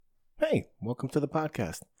Hey, welcome to the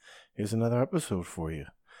podcast. Here's another episode for you.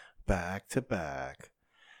 Back to back.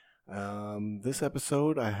 This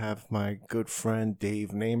episode, I have my good friend Dave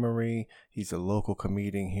Namery. He's a local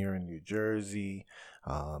comedian here in New Jersey.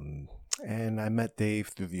 And I met Dave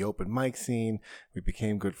through the open mic scene. We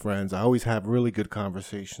became good friends. I always have really good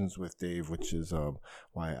conversations with Dave, which is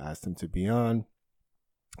why I asked him to be on.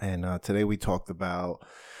 And today we talked about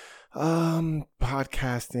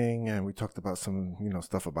podcasting, and we talked about some,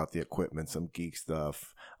 stuff about the equipment, some geek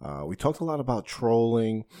stuff. We talked a lot about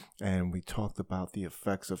trolling, and we talked about the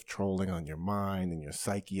effects of trolling on your mind and your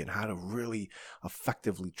psyche and how to really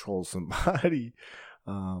effectively troll somebody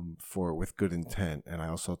with good intent. And I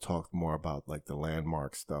also talked more about like the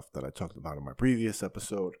landmark stuff that I talked about in my previous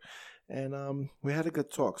episode. And we had a good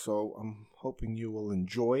talk, so I'm hoping you will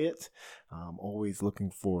enjoy it. I'm always looking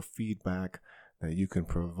for feedback that you can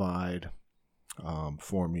provide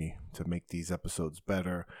for me to make these episodes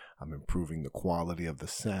better. I'm improving the quality of the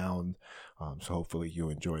sound, so hopefully you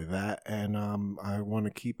enjoy that. And I want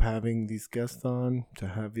to keep having these guests on to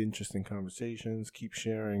have interesting conversations, keep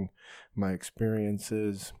sharing my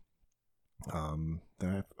experiences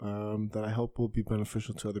that I hope will be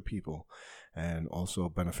beneficial to other people, and also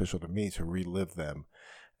beneficial to me to relive them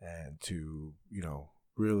and to,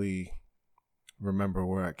 really remember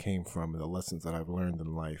where I came from and the lessons that I've learned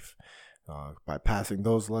in life. By passing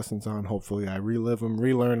those lessons on, hopefully I relive them,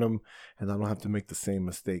 relearn them, and I don't have to make the same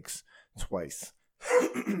mistakes twice.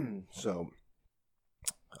 So,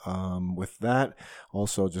 with that,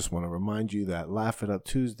 also just want to remind you that Laugh It Up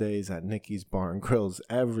Tuesdays at Nikki's Bar and Grills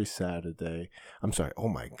every Saturday. I'm sorry, oh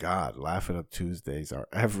my God, Laugh It Up Tuesdays are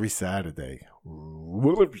every Saturday.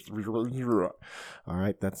 All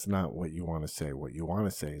right, that's not what you want to say. What you want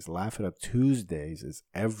to say is Laugh It Up Tuesdays is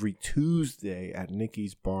every Tuesday at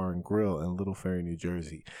Nikki's Bar and Grill in Little Ferry, New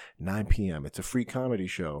Jersey, 9 p.m. It's a free comedy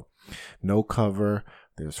show. No cover.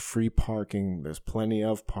 There's free parking. There's plenty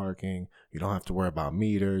of parking. You don't have to worry about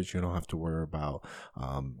meters. You don't have to worry about,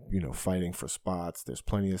 fighting for spots. There's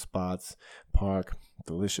plenty of spots. Park.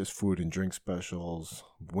 Delicious food and drink specials.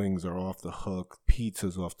 Wings are off the hook.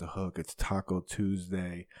 Pizza's off the hook. It's Taco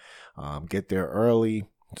Tuesday. Get there early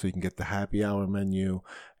so you can get the happy hour menu.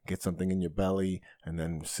 Get something in your belly, and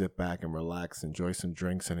then sit back and relax, enjoy some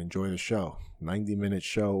drinks, and enjoy the show. 90-minute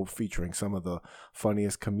show featuring some of the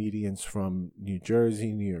funniest comedians from New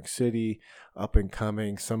Jersey, New York City, up and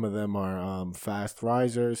coming. Some of them are fast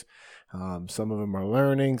risers. Some of them are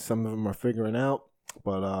learning. Some of them are figuring out.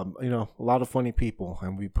 But, a lot of funny people,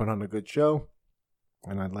 and we put on a good show,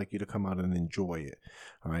 and I'd like you to come out and enjoy it.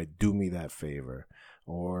 All right, do me that favor,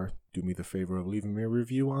 or do me the favor of leaving me a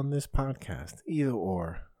review on this podcast. Either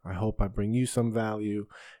or. I hope I bring you some value,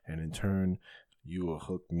 and in turn, you will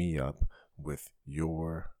hook me up with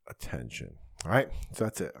your attention. All right, so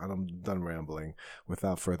that's it. I'm done rambling.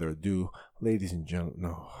 Without further ado, ladies and gentlemen,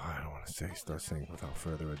 no, I don't want to start saying without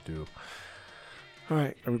further ado. All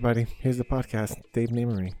right, everybody, here's the podcast. Dave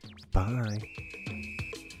Namery. Bye.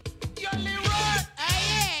 Yo, Leroy!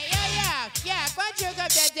 Yeah. Why don't you hook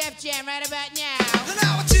up that Def Jam right about now? And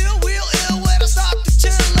now I chill, real ill, when I start to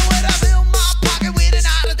chill, when I fill my pocket with an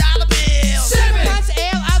 $100 bill. Punch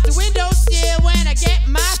L out the window still. When I get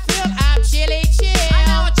my fill, I'm chilly chill. I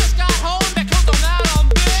know I just got home, that cook on out on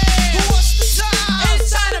bill. What's the time? It's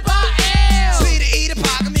time to buy L. Me to eat a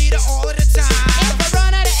pocket meter all of the time. If I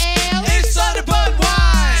run out of L, It's time to bud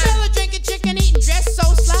wine. still drinking chicken, eating dress so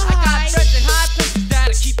sly. I got friends in high places that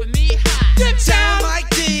are keeping me high. Dip Sound down. like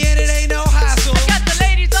D and it ain't no hassle. I got the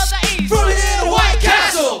ladies of the east. From here to White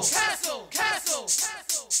Castle. Castle.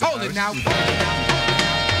 Hold it now.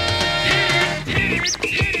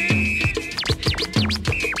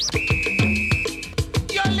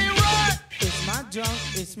 Yo, Leroy! It's my drum,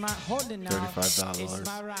 it's my holding now. $35. It's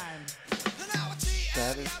my rhyme.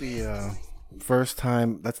 That is the first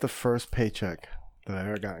time, that's the first paycheck that I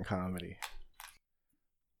ever got in comedy.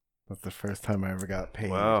 That's the first time I ever got paid.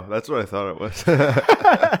 Wow, that's what I thought it was.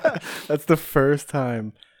 That's the first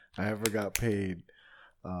time I ever got paid.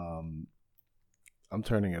 I'm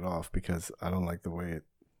turning it off because I don't like the way it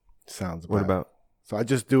sounds. What about? So I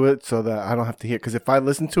just do it so that I don't have to hear. Because if I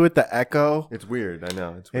listen to it, the echo. It's weird. I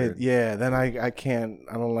know. It's weird. Then I can't.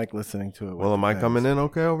 I don't like listening to it. Well, am I coming in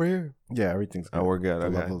okay over here? Yeah, everything's good. Oh, we're good. The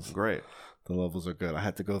Okay. levels, Great. the levels are good. I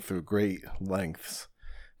had to go through great lengths.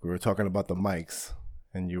 We were talking about the mics,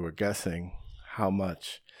 and you were guessing how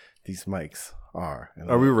much these mics are. And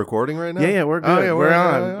Are we recording right now? Yeah, we're good. Oh, yeah, we're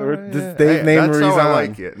on. all We're, right, this yeah. Dave Hey, that's Namery's how I on.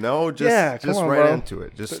 like it. No, just come on, right bro. into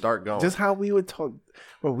it. Just start going. Just how we would talk.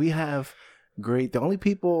 Well, we have great. The only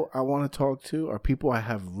people I want to talk to are people I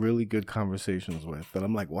have really good conversations with. That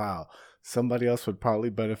I'm like, wow, somebody else would probably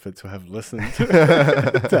benefit to have listened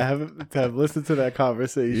to have listened to that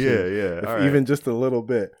conversation. Yeah. All right. Even just a little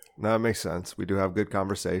bit. No, it makes sense. We do have good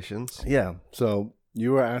conversations. Yeah. So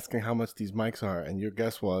you were asking how much these mics are, and your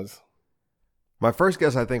guess was? My first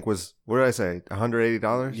guess, I think, was, what did I say?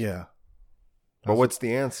 $180? Yeah. But what's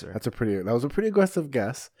the answer? That was a pretty aggressive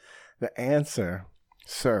guess. The answer,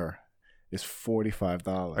 sir, is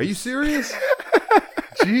 $45. Are you serious?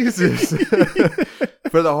 Jesus.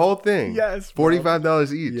 For the whole thing? Yes. Bro.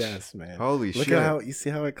 $45 each? Yes, man. Holy shit. Look at how, you see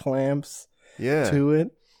how it clamps Yeah. to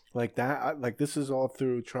it? Like that, like this is all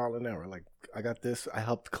through trial and error. Like I got this, I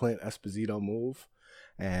helped Clint Esposito move,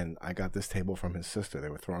 and I got this table from his sister. They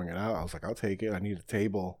were throwing it out. I was like, I'll take it. I need a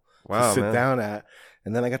table to sit down at.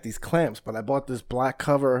 And then I got these clamps, but I bought this black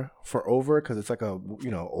cover for over because it's like a,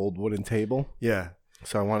 old wooden table. Yeah.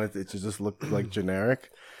 So I wanted it to just look like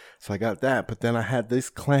generic. So I got that, but then I had this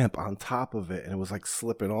clamp on top of it, and it was like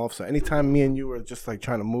slipping off. So anytime me and you were just like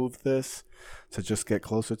trying to move this to just get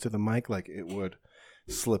closer to the mic, like it would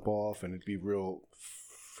slip off and it'd be real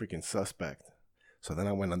freaking suspect. So then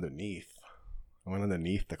I went underneath.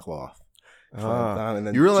 The cloth. And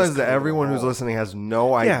then you realize that everyone who's listening has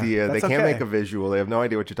no idea. They can't make a visual. They have no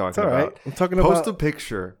idea what you're talking about. Right. I'm talking Post about a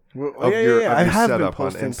picture of your I have setup been on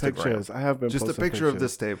posting Instagram. pictures. I have been just posting a picture pictures. of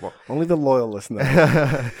this table. Only the loyal listener.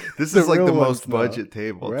 This is like real the ones most know, budget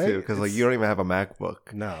table right? too, because like you don't even have a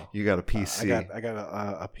MacBook. No, you got a PC. I got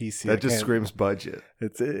a PC. That just screams budget.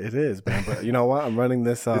 It is, man. But you know what? I'm running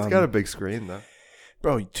this. It's got a big screen though.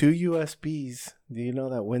 Bro, 2 USBs. Do you know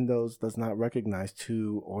that Windows does not recognize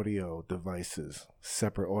 2 audio devices,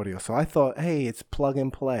 separate audio? So I thought, hey, it's plug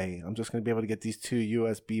and play. I'm just going to be able to get these 2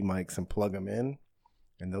 USB mics and plug them in,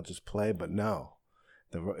 and they'll just play. But no,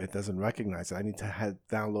 it doesn't recognize it. I need to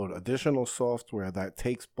download additional software that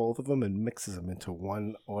takes both of them and mixes them into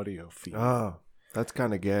one audio feed. Oh, that's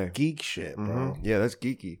kind of gay. Geek shit, bro. Mm-hmm. Yeah, that's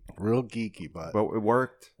geeky. Real geeky, but it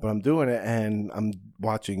worked. But I'm doing it, and I'm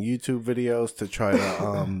watching YouTube videos to try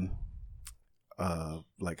to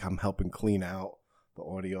like I'm helping clean out the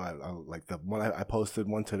audio. I like the one I posted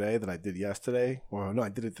one today that I did yesterday, or no, I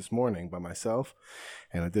did it this morning by myself,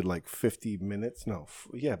 and I did like 50 minutes. No,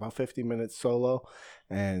 about 50 minutes solo,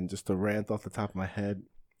 and just a rant off the top of my head.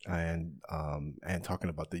 And talking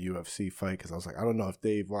about the UFC fight, because I was like, I don't know if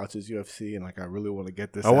Dave watches UFC, and like I really want to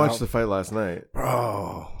get this. I watched the fight last night,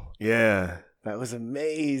 bro. Yeah, that was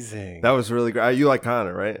amazing. That was really great. You like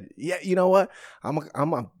Conor, right? Yeah, you know what?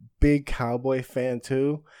 I'm a big Cowboy fan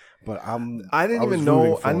too, but I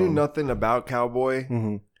knew nothing about Cowboy.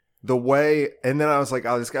 Mm-hmm. The way, and then I was like,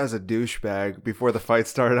 oh, this guy's a douchebag. Before the fight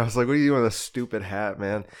started, I was like, what are you doing with a stupid hat,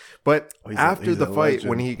 man? But after the fight,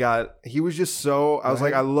 when he was just so, I was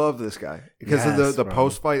like, I love this guy. Because of the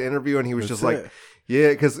post-fight interview, and he was just like, yeah,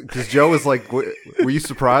 because Joe was like, were you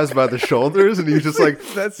surprised by the shoulders? And he was just like,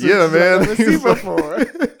 yeah, man. I've never seen before.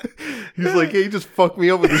 He's like, hey, he just fucked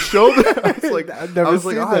me up with the shoulder. I was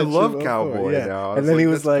like, I love Cowboy now. And then he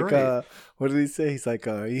was like, what did he say? He's like,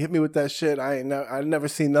 he hit me with that shit. I never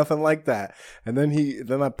seen nothing like that. And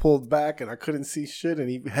then I pulled back and I couldn't see shit, and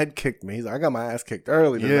he head kicked me. He's like, I got my ass kicked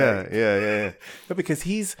early tonight. Yeah. Because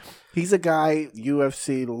he's a guy,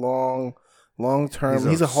 UFC, long term.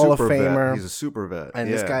 He's a Hall of Famer. He's a super vet.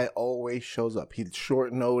 And this guy always shows up. He's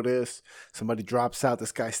short notice. Somebody drops out.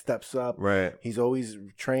 This guy steps up. Right. He's always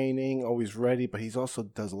training, always ready, but he's also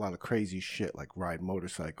does a lot of crazy shit like ride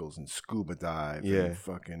motorcycles and scuba dive and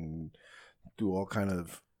fucking do all kind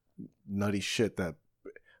of nutty shit that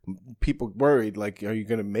people worried, like, are you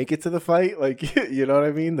going to make it to the fight? Like, you know what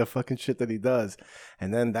I mean? The fucking shit that he does.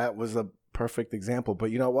 And then that was a perfect example.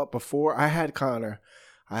 But you know what? Before I had Conor,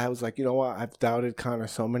 I was like, you know what? I've doubted Conor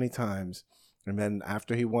so many times. And then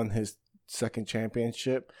after he won his second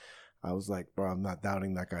championship, I was like, bro, I'm not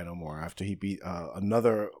doubting that guy no more. After he beat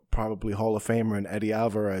another probably Hall of Famer in Eddie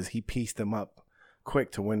Alvarez, he pieced him up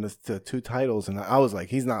quick to win the 2 titles. And I was like,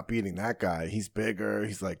 he's not beating that guy. He's bigger.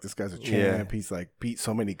 He's like, this guy's a champ. Yeah. He's like beat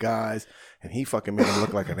so many guys. And he fucking made him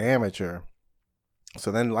look like an amateur.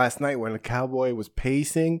 So then last night when the Cowboy was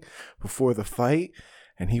pacing before the fight,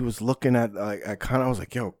 and he was looking at Conor, I was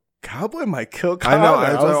like, yo, Cowboy might kill Conor.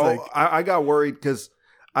 I know. I got worried because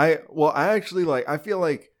I feel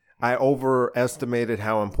like I overestimated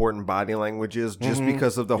how important body language is just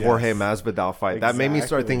because of the Jorge Masvidal fight. Exactly. That made me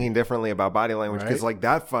start thinking differently about body language, because like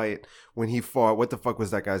that fight when he fought, what the fuck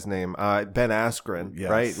was that guy's name? Ben Askren,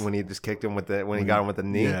 right? When he just kicked him when he got him with the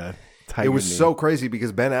knee. Yeah. It was so crazy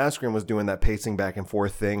because Ben Askren was doing that pacing back and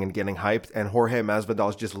forth thing and getting hyped, and Jorge Masvidal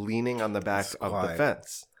is just leaning on the back of the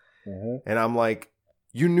fence. Mm-hmm. And I'm like,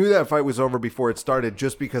 you knew that fight was over before it started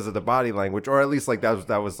just because of the body language, or at least like I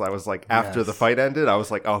was like after the fight ended, I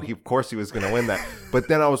was like, oh, of course he was going to win that. But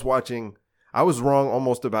then I was wrong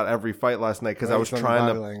almost about every fight last night because I was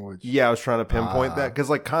trying to pinpoint that because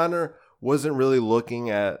like Conor wasn't really looking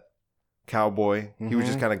at Cowboy. He was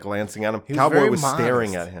just kind of glancing at him. Cowboy was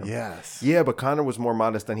staring at him. Yes. Yeah, but Conor was more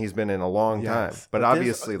modest than he's been in a long time. But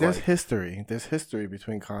obviously, there's history. There's history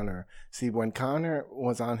between Conor. See, when Conor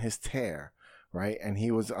was on his tear, right, and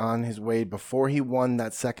he was on his way before he won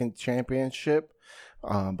that second championship,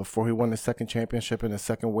 in the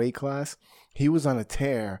second weight class, he was on a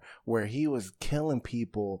tear where he was killing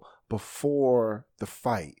people before the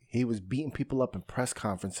fight. He was beating people up in press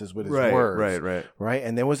conferences with his words. Right.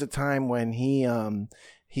 And there was a time when he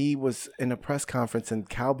was in a press conference and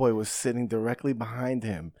Cowboy was sitting directly behind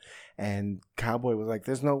him. And Cowboy was like,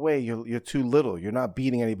 there's no way, you're too little. You're not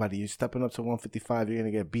beating anybody. You're stepping up to 155. You're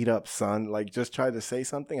going to get beat up, son. Like, just tried to say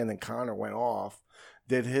something. And then Conor went off,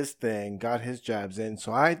 did his thing, got his jabs in.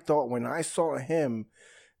 So I thought when I saw him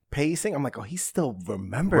pacing, I'm like, oh, he still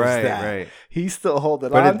remembers that. Right. He's still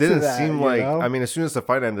holding on to that. But it didn't seem like, I mean, as soon as the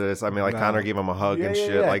fight ended, Conor gave him a hug and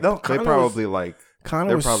shit. Like, no, they probably like,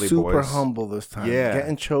 Conor was super humble this time. Yeah.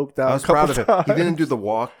 Getting choked out. I was proud of him. He didn't do the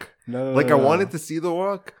walk. No. I wanted to see the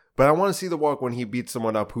walk. But I want to see the walk when he beats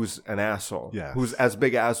someone up who's an asshole, who's as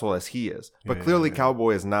big an asshole as he is. But clearly,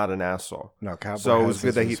 Cowboy is not an asshole. No, Cowboy. So it was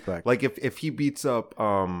good that respect. Like if he beats up,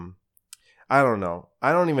 I don't know.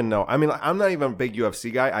 I don't even know. I mean, I'm not even a big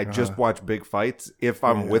UFC guy. I just watch big fights. If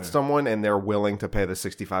I'm with someone and they're willing to pay the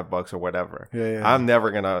 $65 or whatever, I'm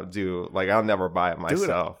never gonna I'll never buy it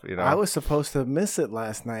myself. Dude, I was supposed to miss it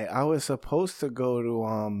last night. I was supposed to go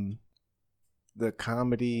to the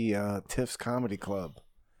comedy Tiff's Comedy Club.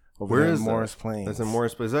 Where is Morris Plains? That's in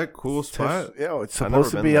Morris Plains. Is that a cool spot? It's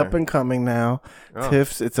supposed to be up and coming now. Oh.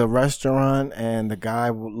 Tiff's, it's a restaurant, and the guy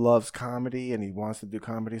loves comedy, and he wants to do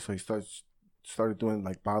comedy, so he started doing,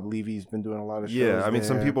 like, Bob Levy's been doing a lot of shows. Yeah, I mean,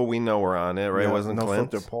 some people we know were on it, right? It wasn't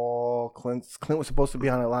Clint? Filter Paul. Clint was supposed to be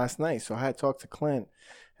on it last night, so I had talked to Clint,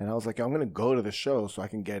 and I was like, I'm going to go to the show so I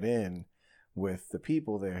can get in with the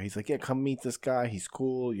people there. He's like, yeah, come meet this guy. He's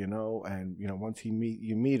cool, and once you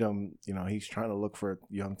meet him, he's trying to look for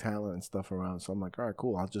young talent and stuff around. So I'm like, all right,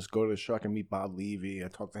 cool. I'll just go to the show. I can meet Bob Levy. I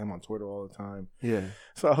talk to him on Twitter all the time. Yeah.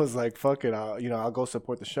 So I was like, fuck it. I'll go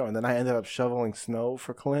support the show. And then I ended up shoveling snow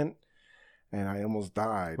for Clint, and I almost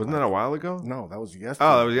died. Wasn't that a while ago? No, that was yesterday.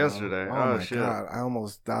 Oh, that was yesterday. Oh my shit. God. I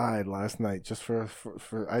almost died last night just for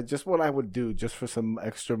what I would do just for some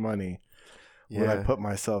extra money. What I put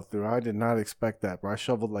myself through. I did not expect that, bro. I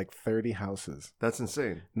shoveled like 30 houses. That's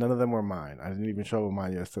insane. None of them were mine. I didn't even shovel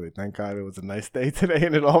mine yesterday. Thank God it was a nice day today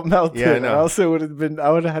and it all melted. Yeah, I know. I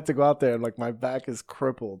would have had to go out there and like my back is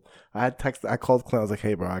crippled. I called Clint. I was like,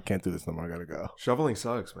 hey, bro, I can't do this no more. I got to go. Shoveling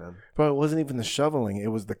sucks, man. Bro, it wasn't even the shoveling. It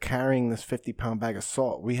was the carrying this 50-pound bag of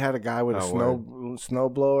salt. We had a guy with a snow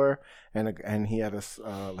blower and he had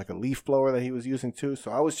a leaf blower that he was using too. So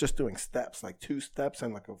I was just doing steps, like 2 steps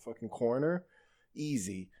and like a fucking corner.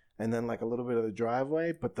 Easy, and then like a little bit of the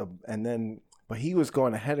driveway, but he was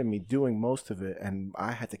going ahead of me doing most of it, and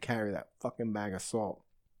I had to carry that fucking bag of salt.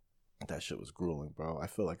 That shit was grueling, bro. I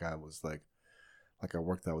feel like I was like I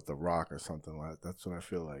worked out with The Rock or something like that. That's what I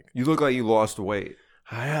feel like. You look like you lost weight.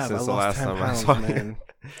 I have. Since I lost the last 10 time pounds, I saw man.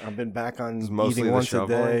 I've been back on eating once a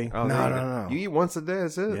day. Oh, no. You eat once a day,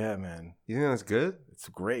 that's it? Yeah, man. You think that's good? It's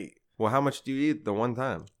great. Well, how much do you eat the one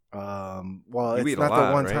time? Well, you it's not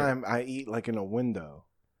the one time. I eat like in a window.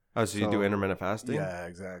 Oh, so you do intermittent fasting? Yeah,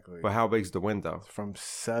 exactly. But how big's the window? From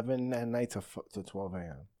 7 at night to 12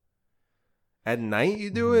 a.m. At night you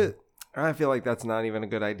do it? I feel like that's not even a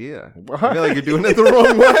good idea. What? I feel like you're doing it the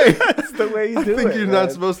wrong way. That's the way you do it. I think you're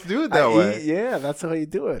not supposed to do it that way. Yeah, that's how you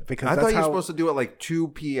do it. Because I thought you were supposed to do it like 2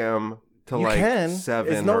 p.m. to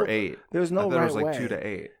 7 or 8. There's no right way. It was like 2 to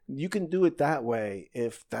 8. You can do it that way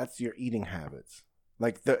if that's your eating habits.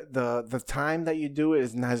 Like the time that you do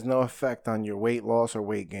it has no effect on your weight loss or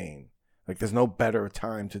weight gain. Like there's no better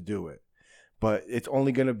time to do it. But it's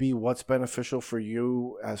only going to be what's beneficial for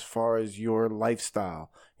you as far as your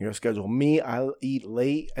lifestyle, your schedule. Me, I eat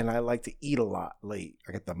late and I like to eat a lot late.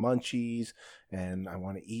 I get the munchies and I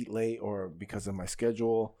want to eat late or because of my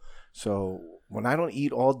schedule. So when I don't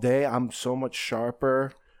eat all day, I'm so much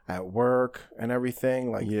sharper at work and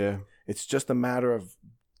everything. Like it's just a matter of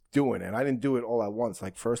doing it. I didn't do it all at once.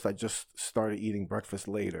 Like first I just started eating breakfast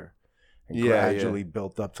later and gradually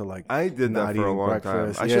built up to like I did that for a long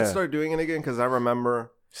time. I should start doing it again because I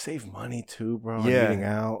remember save money too, bro. Eating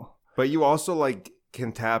out. But you also like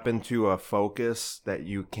can tap into a focus that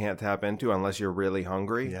you can't tap into unless you're really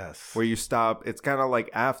hungry. Yes. Where you stop. It's kind of like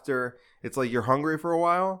it's like you're hungry for a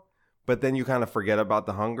while, but then you kind of forget about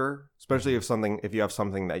the hunger, especially if you have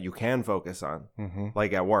something that you can focus on,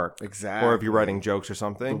 like at work. Exactly. Or if you're writing jokes or The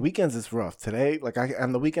something. weekends is rough. Today,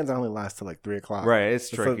 and the weekends only last till like 3 o'clock. Right. It's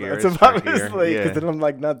trickier. It's about trickier. as late because then I'm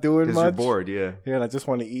like not doing much. You're bored, yeah. Yeah, and I just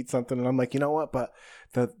want to eat something, and I'm like, you know what? But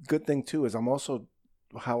the good thing too is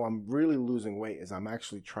how I'm really losing weight is I'm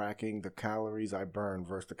actually tracking the calories I burn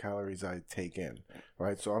versus the calories I take in,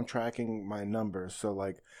 right? So I'm tracking my numbers. So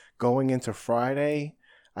like going into Friday,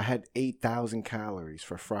 I had 8,000 calories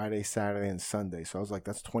for Friday, Saturday, and Sunday. So I was like,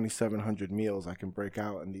 that's 2,700 meals I can break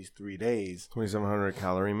out in these 3 days. 2,700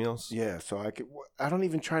 calorie meals? Yeah, so I don't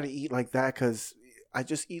even try to eat like that because I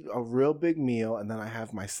just eat a real big meal, and then I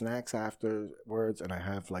have my snacks afterwards, and I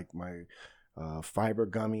have like my fiber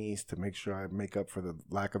gummies to make sure I make up for the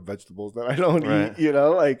lack of vegetables that I don't eat,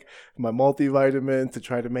 like my multivitamin to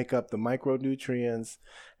try to make up the micronutrients,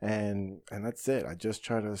 and that's it. I just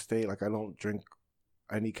try to stay, like I don't drink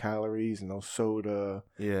any calories, no soda.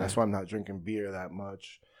 Yeah. That's why I'm not drinking beer that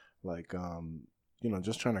much. Like,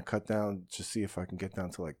 just trying to cut down to see if I can get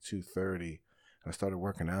down to like 230. I started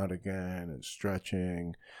working out again and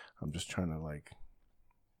stretching. I'm just trying to like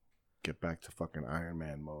get back to fucking Iron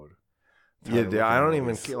Man mode. Yeah, I don't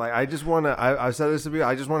even like. I just want to. I said this to you.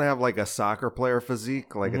 I just want to have like a soccer player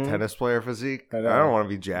physique, like a tennis player physique. I don't want to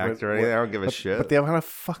be jacked or anything. I don't give a shit. But the amount of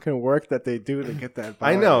fucking work that they do to get that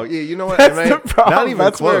body. I know. Yeah, you know what? That's the problem. Not even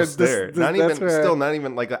That's close where there. Not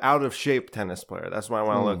even like an out of shape tennis player. That's what I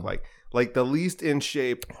want to look like. Like the least in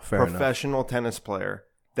shape professional tennis player.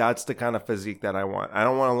 That's the kind of physique that I want. I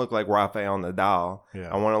don't want to look like Rafael Nadal.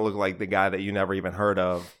 Yeah. I want to look like the guy that you never even heard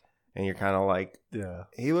of. And you're kind of like, yeah,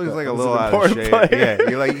 he looks like a He's little an out of important shape. player. Yeah,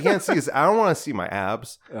 you're like, you can't see his. I don't want to see my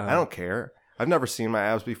abs. I don't care. I've never seen my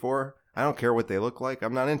abs before. I don't care what they look like.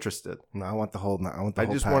 I'm not interested. No, I want the whole. I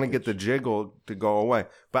just want to get the jiggle to go away.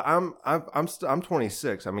 But I'm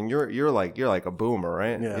 26. I mean, you're like a boomer,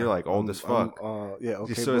 right? Yeah. You're like old as fuck. Yeah.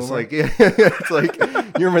 Okay. So it's boomer. like it's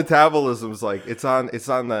like your metabolism's like it's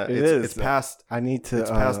past. I need to.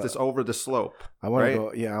 It's past this over the slope. I want right? to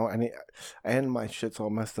go. Yeah. I need, and my shit's all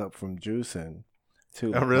messed up from juicing.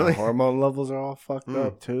 Too. Oh, really? My hormone levels are all fucked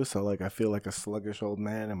up too. So like I feel like a sluggish old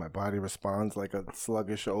man, and my body responds like a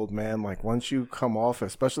sluggish old man. Like once you come off,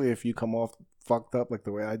 especially if you come off fucked up like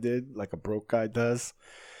the way I did, like a broke guy does.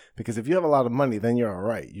 Because if you have a lot of money, then you're all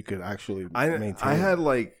right. You could actually maintain.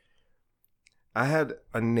 I had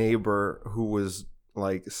a neighbor who was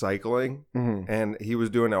like cycling, and he was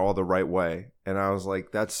doing it all the right way, and I was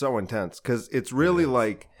like, that's so intense because it's really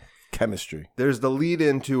like. Chemistry. There's the lead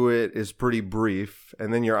into it is pretty brief,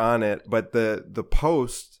 and then you're on it, but the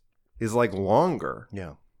post is like longer.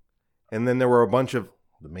 Yeah. And then there were a bunch of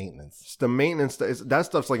the maintenance. That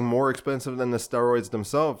stuff's like more expensive than the steroids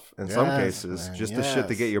themselves in some cases. Man, just the shit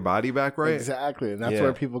to get your body back right. Exactly. And that's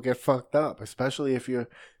where people get fucked up, especially if you're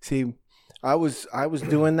I was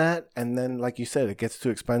doing that, and then like you said, it gets too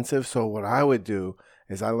expensive. So what I would do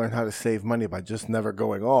is I learned how to save money by just never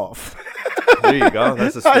going off. There you go.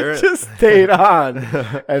 That's the spirit. I just stayed on,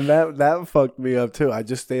 and that fucked me up too. I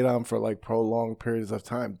just stayed on for like prolonged periods of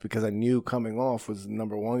time because I knew coming off was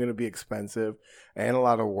number one going to be expensive and a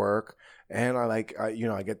lot of work, and I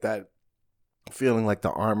get that feeling like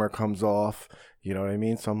the armor comes off. You know what I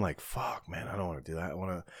mean? So I'm like, fuck, man, I don't want to do that. I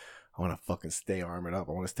want to fucking stay armored up.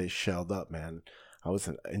 I want to stay shelled up, man. I was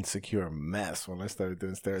an insecure mess when I started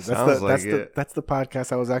doing steroids. That's the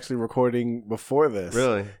podcast I was actually recording before this.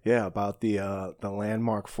 Really? Yeah, about the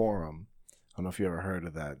Landmark Forum. I don't know if you ever heard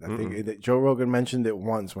of that. I think Joe Rogan mentioned it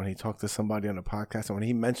once when he talked to somebody on the podcast. And when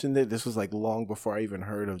he mentioned it, this was like long before I even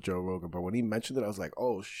heard of Joe Rogan. But when he mentioned it, I was like,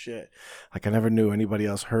 oh shit. Like I never knew anybody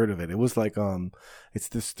else heard of it. It was like, it's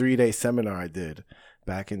this 3-day seminar I did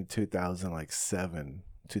back in 2007,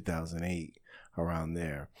 2008, around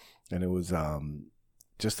there. And it was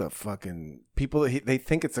just a fucking people. They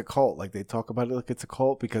think it's a cult. Like they talk about it like it's a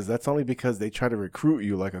cult because that's only because they try to recruit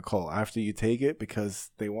you like a cult after you take it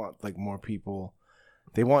because they want like more people.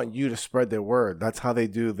 They want you to spread their word. That's how they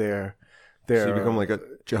do their. So you become like a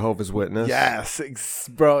Jehovah's Witness. Yes,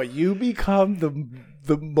 bro. You become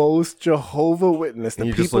the most Jehovah Witness. And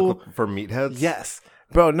you just look for meatheads. Yes.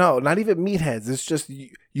 Bro, no, not even meatheads. It's just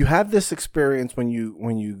you have this experience when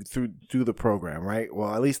you do the program, right?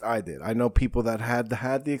 Well, at least I did. I know people that had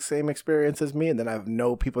the same experience as me, and then I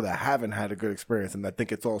know people that haven't had a good experience and that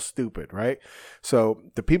think it's all stupid, right? So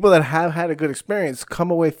the people that have had a good experience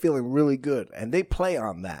come away feeling really good, and they play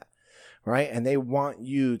on that, right? And they want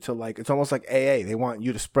you to like, it's almost like AA. They want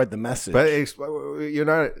you to spread the message. But you're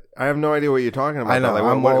not. I have no idea what you're talking about. I know. Like,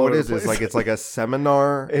 I'm what all over is the this? place. Like it's like a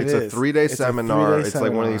seminar. It's a 3-day It's a seminar. 3-day It's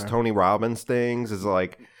like one of these seminar. Tony Robbins things. It's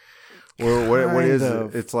like, what is Kind it?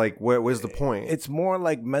 of. It's like, what is the point? It's more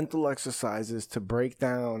like mental exercises to break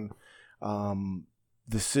down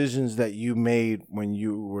decisions that you made when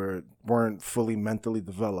you weren't fully mentally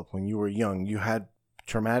developed. When you were young, you had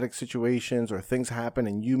traumatic situations or things happen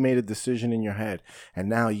and you made a decision in your head, and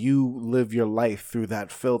now you live your life through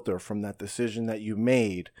that filter from that decision that you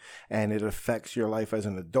made, and it affects your life as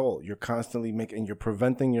an adult. You're constantly you're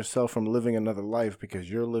preventing yourself from living another life because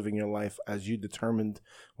you're living your life as you determined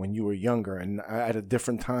when you were younger and at a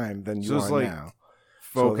different time than you So it's are like now.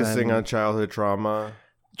 Focusing on childhood trauma.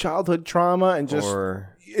 Childhood trauma and just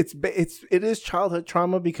Or it is childhood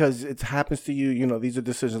trauma because it happens to you. You know, these are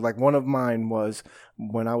decisions. Like one of mine was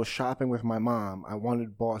when I was shopping with my mom. I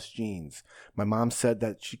wanted Boss jeans. My mom said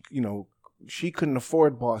that she couldn't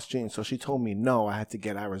afford Boss jeans, so she told me no. I had to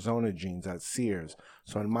get Arizona jeans at Sears.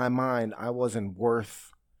 So in my mind, I wasn't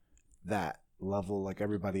worth that level like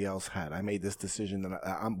everybody else had. I made this decision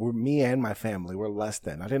that me and my family were less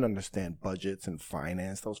than. I didn't understand budgets and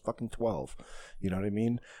finance. I was fucking 12. You know what I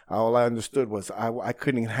mean? All I understood was I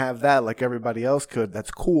couldn't have that like everybody else could.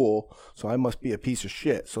 That's cool. So I must be a piece of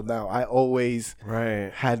shit. So now I always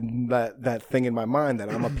had that thing in my mind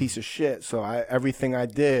that I'm a piece of shit. So everything I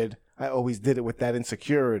did, I always did it with that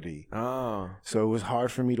insecurity. oh, So it was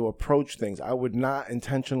hard for me to approach things. I would not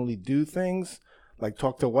intentionally do things like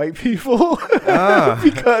talk to white people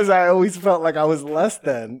because I always felt like I was less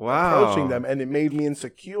than approaching them, and it made me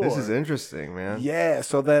insecure. this is interesting, man. Yeah,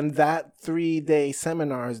 so then that 3-day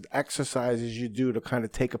seminar is exercises you do to kind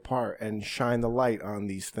of take apart and shine the light on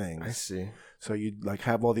these things. I see. So you like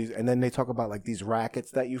have all these, and then they talk about like these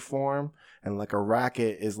rackets that you form, and like a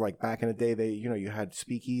racket is like back in the day you had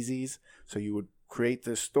speakeasies, so you would create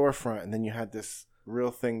this storefront, and then you had this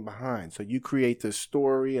real thing behind. So you create this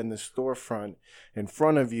story and this storefront in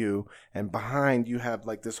front of you, and behind you have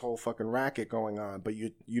like this whole fucking racket going on, but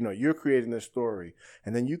you're creating this story,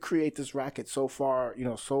 and then you create this racket so far,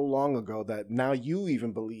 so long ago that now you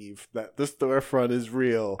even believe that the storefront is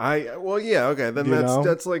real. Then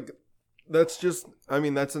that's just, I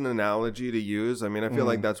mean, that's an analogy to use. I mean, I feel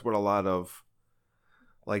like that's what a lot of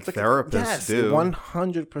like therapists do.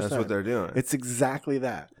 100%. That's what they're doing. It's exactly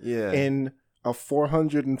that. Yeah. In a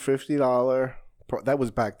 $450, that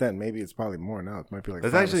was back then. Maybe it's probably more now. It might be like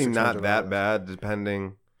It's $500 or actually not $600. that bad,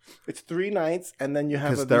 depending. It's 3 nights, and then you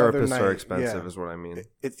have Because another therapists night. are expensive, Yeah. is what I mean.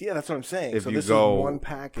 That's what I'm saying. If so you this go is one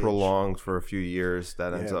package. prolonged for a few years,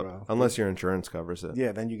 that ends Yeah, up, bro. unless your insurance covers it.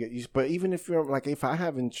 Yeah, then you get. But even if you're like, if I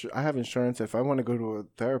have insurance, if I want to go to a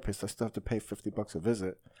therapist, I still have to pay $50 a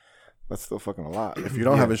visit. That's still fucking a lot. If you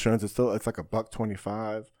don't have insurance, it's like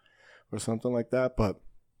 $125 or something like that. But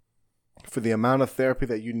for the amount of therapy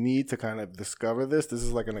that you need to kind of discover this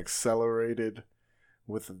is like an accelerated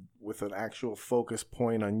with an actual focus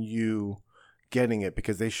point on you getting it,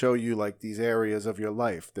 because they show you like these areas of your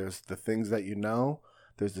life. There's the things that you know.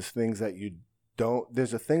 There's the things that you don't.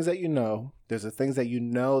 There's the things that you know. There's the things that you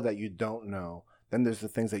know that you don't know. Then there's the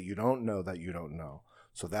things that you don't know that you don't know.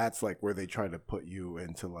 So that's like where they try to put you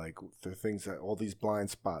into like the things that all these blind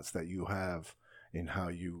spots that you have in how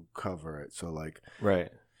you cover it. So like, Right.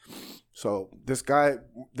 so this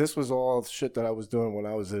was all shit that I was doing when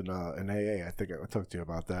I was in AA. I think I talked to you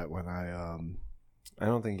about that when I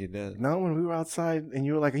don't think you did. no, when we were outside and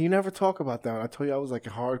you were like, you never talk about that. And I told you I was like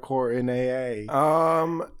hardcore in AA.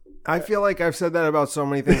 I feel like I've said that about so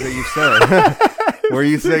many things that you've said. Where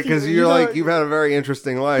you say, because you're like, you've had a very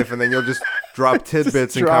interesting life, and then you'll just drop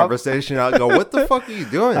tidbits in conversation. I'll go, what the fuck are you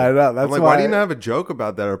doing? I know. That's I'm like, why why do you not have a joke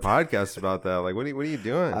about that or a podcast about that? Like, what are you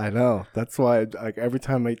doing? I know. That's why like every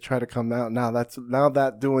time I try to come out now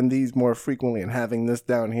that doing these more frequently and having this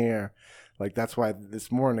down here, like that's why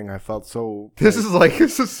this morning I felt so. This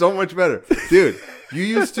is so much better, dude. Do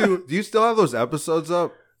you still have those episodes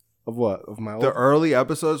up? Of what? Of my old? The early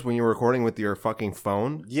episodes when you were recording with your fucking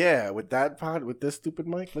phone? Yeah, with this stupid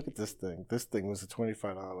mic. Look at this thing. This thing was a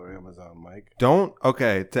 $25 Amazon mic.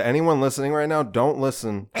 To anyone listening right now, don't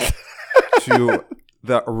listen to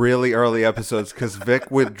the really early episodes, because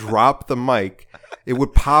Vic would drop the mic. It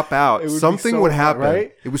would pop out. It would Something be so would hot, happen.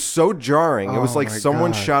 right? It was so jarring. It was Oh like my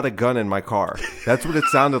someone God. shot a gun in my car. That's what it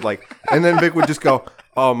sounded like. And then Vic would just go,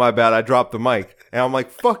 oh, my bad, I dropped the mic. And I'm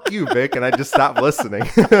like, fuck you, Vic. And I just stopped listening.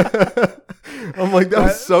 I'm like, that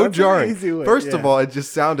was so That's an jarring. easy way, First of yeah. all, it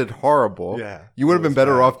just sounded horrible. Yeah, You would it have been was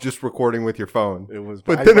better bad. off just recording with your phone. It was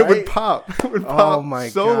But bad, then it would right? pop. It would Oh pop my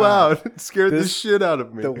so God. loud. It scared the This- shit out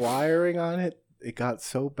of me. The wiring on it it got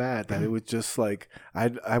so bad that it was just like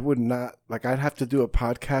I would not like I'd have to do a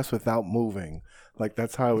podcast without moving. Like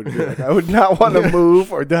that's how I would do. Like I would not want to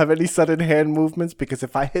move or to have any sudden hand movements because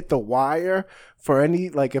if I hit the wire for any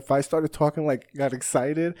like if I started talking like got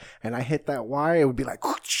excited and I hit that wire, it would be like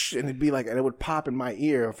whoosh, and it'd be like and it would pop in my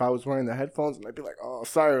ear if I was wearing the headphones and I'd be like, oh,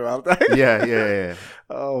 sorry about that. Yeah.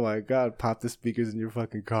 Oh my god, pop the speakers in your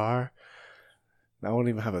fucking car. I won't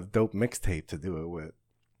even have a dope mixtape to do it with.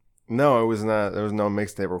 No, it was not. There was no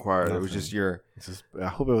mixtape required. Nothing. It was just your. It's just, I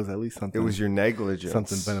hope it was at least something. It was your negligence.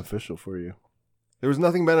 something beneficial for you. There was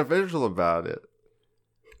nothing beneficial about it.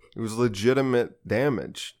 It was legitimate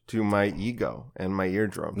damage to my ego and my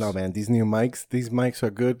eardrums. No, man, these mics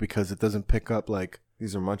are good because it doesn't pick up like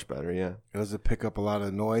These are much better, yeah. it doesn't pick up a lot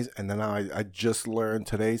of noise. And then I just learned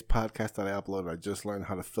today's podcast that I uploaded. I just learned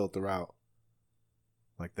how to filter out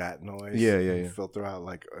like that noise. Yeah. Filter out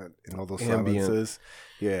like in all those Ambient. silences.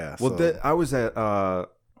 Yeah. Well, so, I was at, I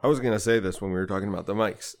was going to say this when we were talking about the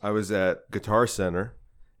mics. I was at Guitar Center,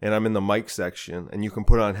 and I'm in the mic section, and you can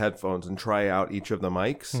put on headphones and try out each of the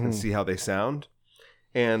mics and see how they sound.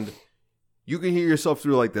 And you can hear yourself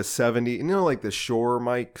through like the 70, like the Shure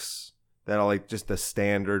mics that are like just the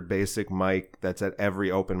standard basic mic that's at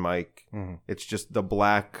every open mic. It's just the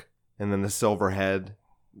black and then the silver head.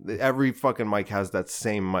 Every fucking mic has that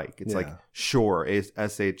same mic. It's like Shure,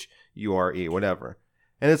 SHURE, whatever.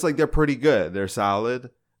 And it's like they're pretty good. They're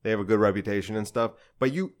solid. They have a good reputation and stuff.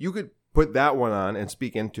 But you could put that one on and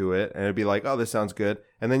speak into it, and it'd be like, oh, this sounds good.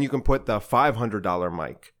 And then you can put the $500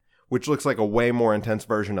 mic, which looks like a way more intense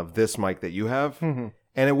version of this mic that you have.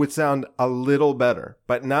 And it would sound a little better,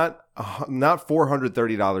 but not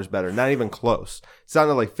 $430 better, not even close. It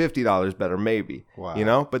sounded like $50 better, maybe.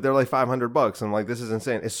 Wow. But they're like $500. I'm like, this is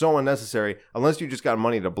insane. It's so unnecessary. Unless you just got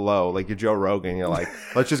money to blow, like you're Joe Rogan. You're like,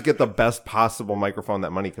 let's just get the best possible microphone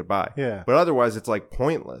that money could buy. Yeah. But otherwise, it's like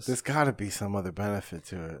pointless. there's got to be some other benefit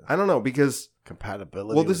to it. I don't know because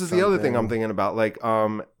Compatibility. well, this with is the other thing something. I'm thinking about.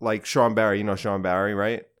 Like Sean Barry. You know Sean Barry,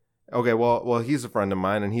 right? Okay, well, he's a friend of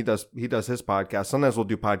mine, and he does his podcast. Sometimes we'll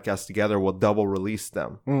do podcasts together. We'll double release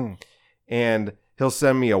them, and he'll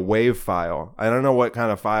send me a WAV file. I don't know what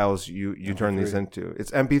kind of files you turn these into.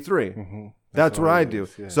 It's MP3. That's what I do.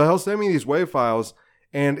 Yeah. So he'll send me these WAV files,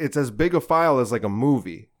 and it's as big a file as like a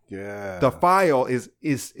movie. Yeah. The file is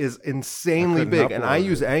insanely I couldn't big, and I upload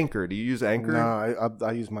use it. Anchor. Do you use Anchor? No,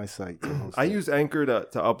 I use my site. To host I it. use Anchor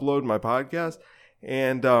to upload my podcast,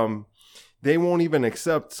 and they won't even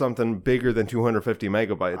accept something bigger than 250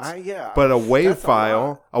 megabytes. But a WAV that's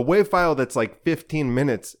file, a WAV file that's like 15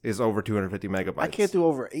 minutes is over 250 megabytes. I can't do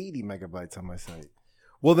over 80 megabytes on my site.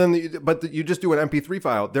 Well, then, you just do an MP3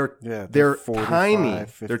 file. They're 45, tiny.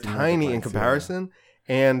 50 They're tiny in megabytes, comparison,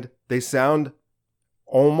 and they sound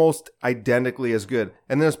almost identically as good.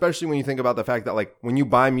 And then, especially when you think about the fact that, like, when you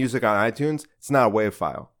buy music on iTunes, it's not a WAV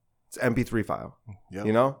file; it's an MP3 file. Yep.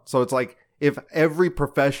 You know, so it's like if every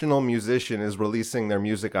professional musician is releasing their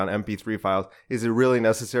music on MP3 files, is it really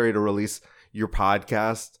necessary to release your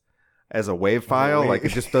podcast as a WAV file? Like,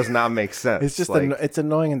 it just does not make sense. It's just like, it's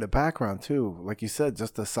annoying in the background too. Like you said,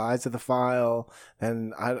 just the size of the file,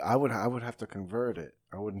 and I would have to convert it.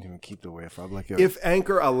 I wouldn't even keep the WAV file. Like if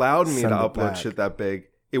Anchor allowed me to Send it upload back. shit that big,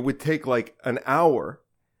 it would take like an hour.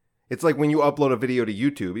 It's like when you upload a video to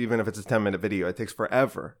YouTube, even if it's a 10-minute video, it takes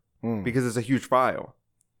forever because it's a huge file.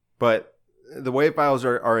 But the WAV files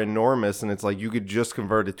are enormous, and it's like you could just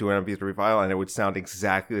convert it to an MP3 file, and it would sound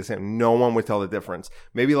exactly the same. No one would tell the difference.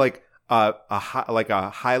 Maybe like a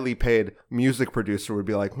highly paid music producer would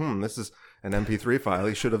be like, this is an MP3 file.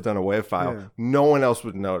 He should have done a WAV file. Yeah. No one else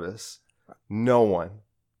would notice. No one.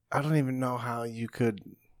 I don't even know how you could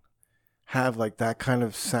have like that kind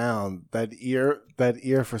of sound, that ear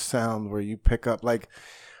for sound where you pick up like,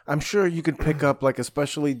 I'm sure you could pick up like,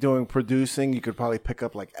 especially doing producing, you could probably pick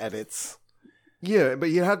up like edits. Yeah, but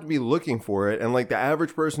you have to be looking for it. And like the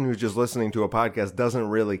average person who's just listening to a podcast doesn't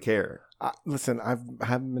really care. Listen, I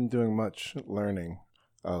haven't been doing much learning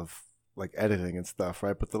of like editing and stuff,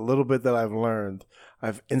 right? But the little bit that I've learned,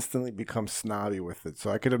 I've instantly become snobby with it. So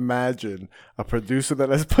I could imagine a producer that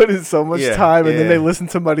has put in so much time and then they listen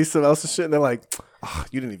to somebody else's shit and they're like,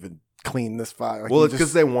 you didn't even clean this file. Like, well, it's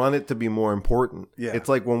because they want it to be more important. Yeah. It's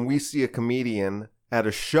like when we see a comedian at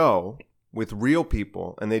a show with real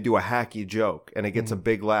people and they do a hacky joke and it gets a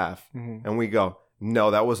big laugh and we go, no,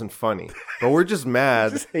 that wasn't funny. But we're just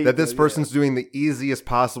mad Just hate that this that, person's doing the easiest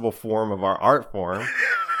possible form of our art form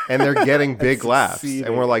and they're getting big laughs. succeeding.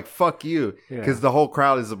 And we're like, fuck you. Yeah. Because the whole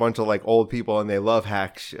crowd is a bunch of like old people and they love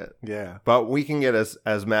hack shit. Yeah. But we can get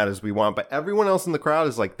as mad as we want. But everyone else in the crowd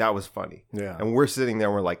is like, that was funny. Yeah. And we're sitting there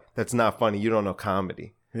and we're like, that's not funny. You don't know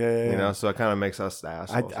comedy. Yeah. You know, so it kind of makes us the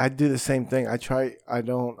assholes. I do the same thing. I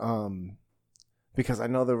don't because I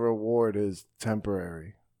know the reward is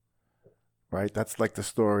temporary. Right? That's like the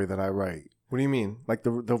story that I write. What do you mean? Like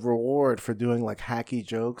the reward for doing like hacky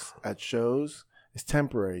jokes at shows is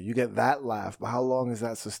temporary. You get that laugh, but how long is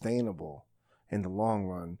that sustainable in the long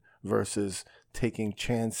run versus taking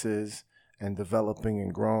chances and developing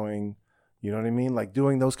and growing? You know what I mean? Like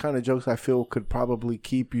doing those kind of jokes I feel could probably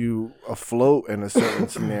keep you afloat in a certain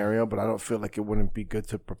scenario, but I don't feel like it wouldn't be good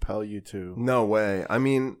to propel you to. No way. I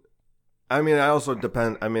mean, I also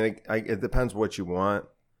depend. I mean, it depends what you want.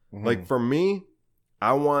 Mhm. Like for me,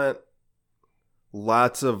 I want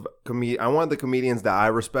lots of I want the comedians that I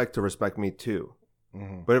respect to respect me too.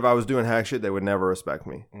 Mhm. But if I was doing hack shit, they would never respect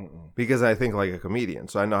me Mm-mm. because I think like a comedian,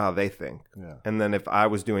 so I know how they think. Yeah. And then if I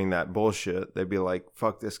was doing that bullshit, they'd be like,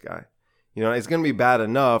 "Fuck this guy." You know, it's gonna be bad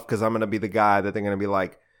enough because I'm gonna be the guy that they're gonna be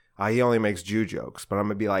like, he only makes Jew jokes, but I'm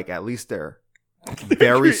gonna be like, at least they're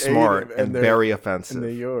very smart Creative, and they're- very And offensive. they're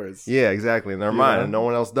yours. Yeah, exactly. And they're You mine, know? and no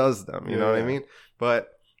one else does them. You know what I Yeah. mean? But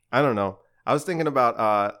I don't know. I was thinking about.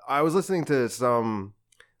 I was listening to some,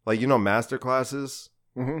 like, you know, master classes.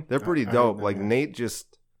 Mhm. They're pretty I heard dope. that, Like yeah. Nate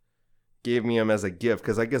just gave me them as a gift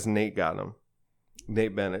because I guess Nate got them.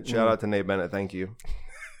 Nate Bennett. Shout Mm. out to Nate Bennett. Thank you.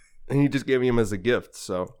 And he just gave me them as a gift.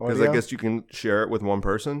 So because I Audio? guess you can share it with one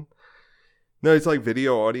person. No, it's like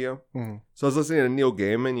video audio. Mhm. So I was listening to Neil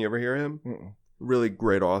Gaiman. You ever hear him? Mm-mm. Really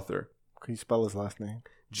great author. Can you spell his last name?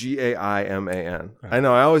 Gaiman. I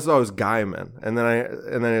know. I always thought it was Guyman, and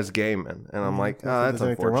then it's Gaiman, and I'm like, There's that's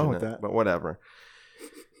anything wrong with unfortunate, that. but whatever.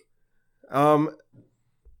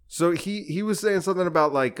 So he was saying something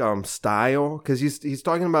about like style because he's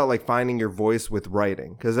talking about like finding your voice with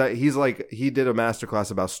writing because he's like he did a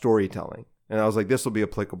masterclass about storytelling, and I was like, this will be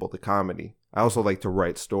applicable to comedy. I also like to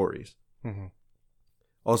write stories. Mhm.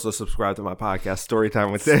 Also subscribe to my podcast,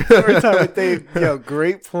 Storytime with Dave. Storytime with Dave. Yo,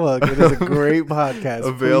 great plug. It is a great podcast.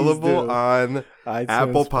 Available Please do. on iTunes,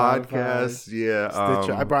 Apple Spotify, Podcasts. Yeah.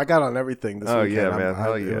 Stitcher. I got on everything this oh, weekend. yeah, man.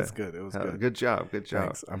 Hell yeah. It was good. It was good. Good job. Good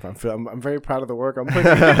job. Thanks. I'm very proud of the work I'm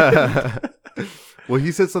putting in. Well,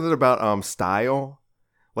 he said something about style,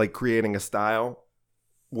 like creating a style,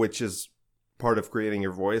 which is part of creating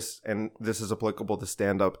your voice, and this is applicable to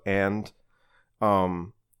stand up and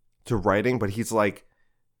to writing. But he's like,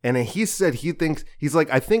 and he said he's like,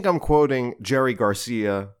 I think I'm quoting Jerry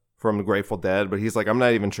Garcia from the Grateful Dead, but he's like, I'm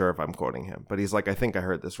not even sure if I'm quoting him, but he's like, I think I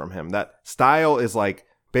heard this from him. That style is like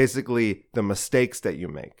basically the mistakes that you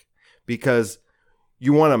make because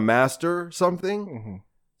you want to master something. Mm-hmm.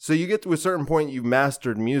 So you get to a certain point, you've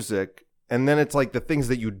mastered music, and then it's like the things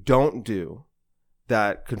that you don't do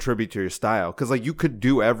that contribute to your style. Because like you could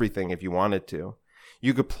do everything if you wanted to.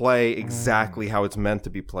 You could play exactly how it's meant to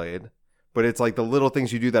be played. But it's like the little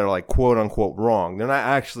things you do that are like quote unquote wrong. They're not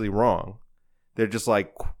actually wrong. They're just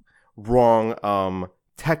like wrong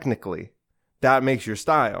technically. That makes your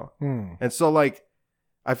style. And so like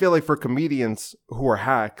I feel like for comedians who are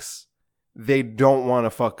hacks, they don't want to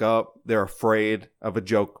fuck up. They're afraid of a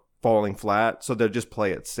joke falling flat, so they'll just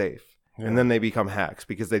play it safe. Yeah. And then they become hacks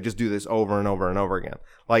because they just do this over and over and over again.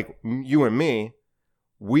 Like you and me,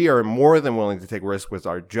 we are more than willing to take risks with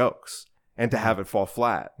our jokes and to have it fall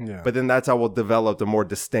flat. Yeah. But then that's how we'll develop a more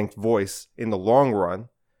distinct voice in the long run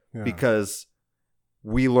Yeah. because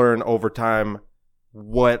we learn over time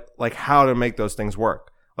how to make those things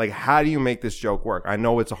work. Like, how do you make this joke work? I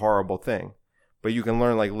know it's a horrible thing, but you can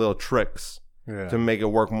learn like little tricks Yeah. to make it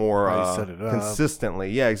work more How you set it up.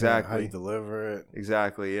 consistently. Yeah, How you exactly. deliver it.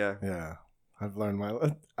 Exactly, yeah. Yeah. I've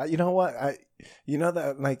learned you know what? You know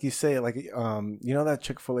that, like you say, like, you know that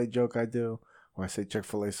Chick-fil-A joke I do? When I say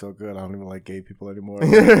Chick-fil-A so good, I don't even like gay people anymore.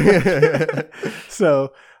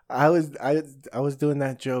 So I was doing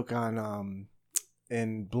that joke on,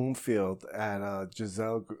 in Bloomfield at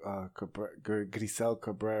Grisel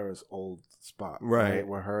Cabrera's old spot. Right.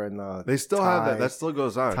 Where her and They still have that. That still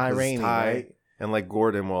goes on. 'cause Ty Rainey, Ty right? and like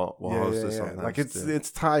Gordon will host it sometimes. Like too.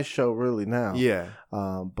 it's Ty's show really now. Yeah.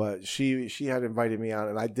 But she had invited me out,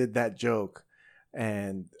 and I did that joke,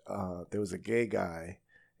 and there was a gay guy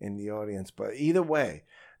in the audience. But either way,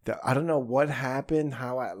 I don't know what happened,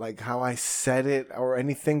 how I said it or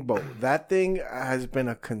anything, but that thing has been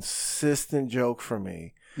a consistent joke for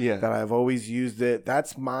me. Yeah. That I've always used it.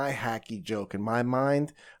 That's my hacky joke in my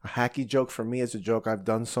mind. A hacky joke for me is a joke I've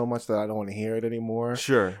done so much that I don't want to hear it anymore.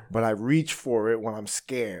 Sure. But I reach for it when I'm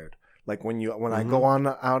scared. Like when I go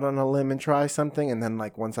out on a limb and try something, and then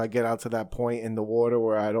like once I get out to that point in the water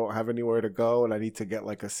where I don't have anywhere to go and I need to get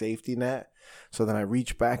like a safety net, so then I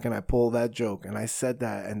reach back and I pull that joke, and I said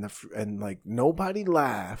that, and like nobody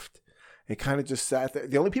laughed It kind of just sat there.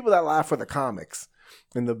 The only people that laughed were the comics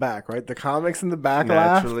in the back, right? The comics in the back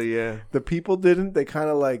laughed. Naturally, yeah. The people didn't. They kind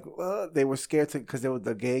of like, they were scared to, because there was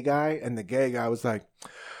the gay guy, and the gay guy was like,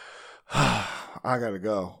 I gotta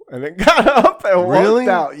go. And then got up and Really?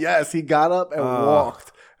 walked out. Yes, he got up and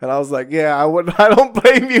walked. And I was like, yeah, I don't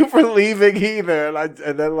blame you for leaving either.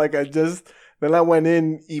 And then I went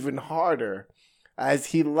in even harder. As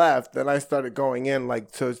he left, then I started going in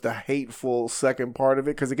like towards the hateful second part of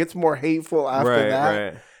it, because it gets more hateful after that.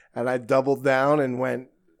 Right. And I doubled down and went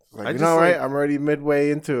like, I you just, know, like- I'm already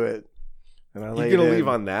midway into it. And I You're laid gonna in. leave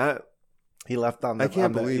on that? He left on the. I can't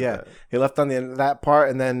on the- believe yeah, that. he left on the end of that part,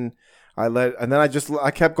 and then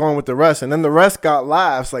I kept going with the rest, and then the rest got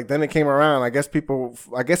laughs. Like then it came around. I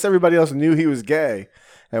guess everybody else knew he was gay,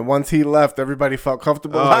 and once he left, everybody felt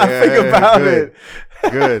comfortable laughing about good.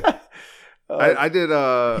 it. Good. I did.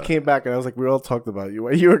 He came back, and I was like, "We all talked about you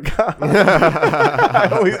while you were gone."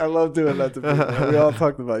 I love doing that to people. We all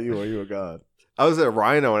talked about you while you were gone. I was at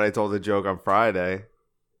Rhino and I told a joke on Friday.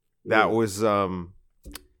 That was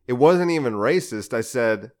it wasn't even racist.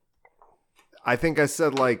 I think I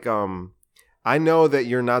said like I know that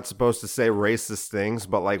you're not supposed to say racist things,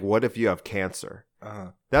 but like what if you have cancer?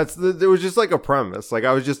 There was just like a premise. Like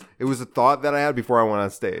it was a thought that I had before I went on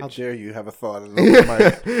stage. How dare you have a thought? As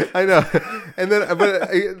mic. I know. And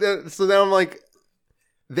then so then I'm like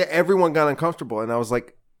everyone got uncomfortable and I was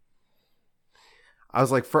like,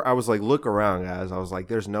 look around, guys. I was like,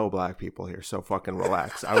 there's no black people here, so fucking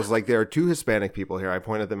relax. I was like, there are 2 Hispanic people here. I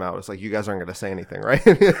pointed them out. It's like, you guys aren't going to say anything, right?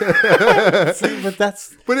 See,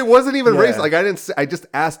 But it wasn't even Yeah. racist. Like, I just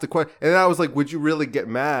asked the question. And then I was like, would you really get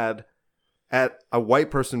mad at a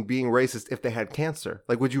white person being racist if they had cancer?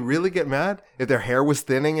 Like, would you really get mad if their hair was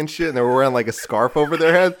thinning and shit and they were wearing like a scarf over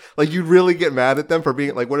their head? Like, you'd really get mad at them for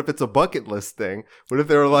being like, what if it's a bucket list thing? What if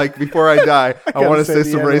they were like, before I die, I want to say the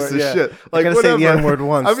some N-word, racist yeah. shit? I Like, gotta whatever. say the N-word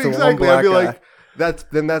once I mean, to one exactly. I'd be black like, guy. that's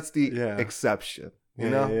the Yeah. exception. You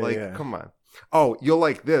Yeah, know? yeah, like, yeah. come on. Oh, you'll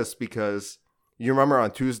like this because you remember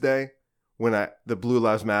on Tuesday when the Blue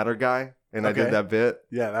Lives Matter guy and I Okay. did that bit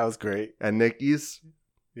Yeah, that was great. at Nikki's?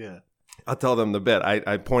 Yeah. I'll tell them the bit.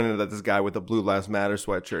 I pointed at this guy with the Blue Lives Matter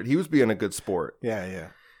sweatshirt. He was being a good sport. Yeah.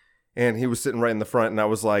 And he was sitting right in the front, and I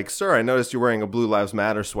was like, sir, I noticed you're wearing a Blue Lives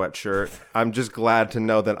Matter sweatshirt. I'm just glad to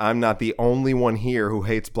know that I'm not the only one here who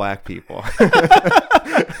hates black people.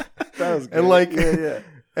 That was good. And like, yeah.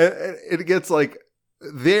 and it gets like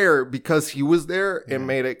there because he was there, it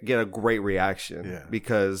made it get a great reaction. Yeah.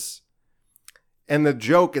 Because, and the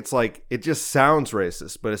joke, it's like, it just sounds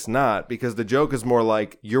racist, but it's not because the joke is more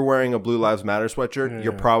like, you're wearing a Blue Lives Matter sweatshirt,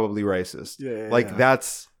 you're probably racist. Yeah, like yeah.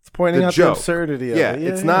 that's It's pointing the out joke. the absurdity of Yeah, it.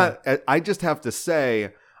 it's not. I just have to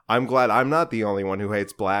say, I'm glad I'm not the only one who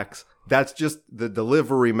hates blacks. That's just the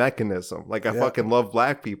delivery mechanism. Like I fucking love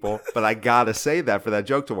black people, but I gotta say that for that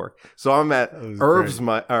joke to work. So I'm at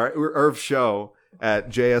Irv's show at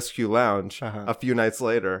JSQ Lounge a few nights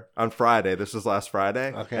later on Friday. This was last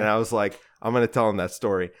Friday, and I was like, I'm gonna tell him that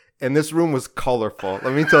story. And this room was colorful.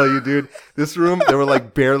 Let me tell you, dude. This room, there were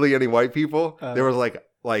like barely any white people. There was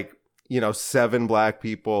like 7 black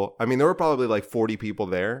people. I mean, there were probably like 40 people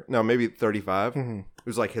there. No, maybe 35. It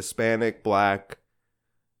was like Hispanic, black,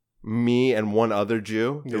 me, and one other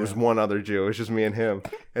Jew. There was one other Jew. It was just me and him.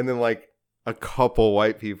 And then like a couple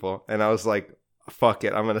white people. And I was like, fuck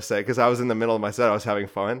it. I'm going to say, because I was in the middle of my set. I was having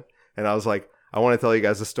fun. And I was like, I want to tell you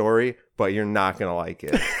guys a story, but you're not going to like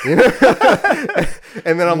it.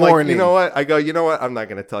 And then I'm like, you know what? I go, you know what? I'm not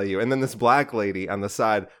going to tell you. And then this black lady on the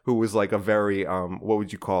side who was like a very, what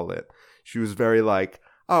would you call it? She was very like,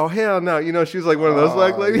 oh, hell no. You know, she was like one of those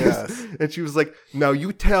black ladies. Yes. And she was like, no,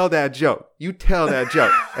 you tell that joke. You tell that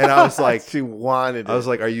joke. And I was like, She wanted it. I was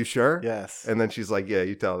like, are you sure? Yes. And then she's like, yeah,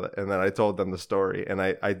 you tell that. And then I told them the story and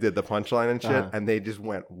I did the punchline and shit. And they just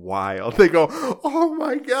went wild. They go, oh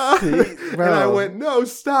my God. And I went, no,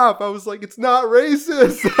 stop. I was like, it's not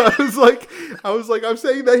racist. I was like, I'm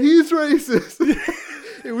saying that he's racist.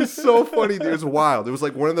 It was so funny. Dude. It was wild. It was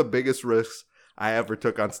like one of the biggest risks I ever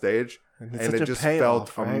took on stage. And such it a just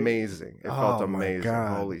payoff, felt right? amazing. It felt Oh, my amazing.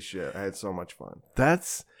 God. Holy shit. I had so much fun.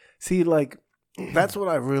 That's what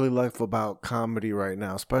I really like about comedy right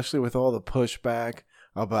now, especially with all the pushback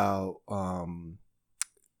about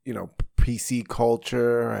PC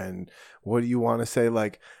culture and what do you want to say?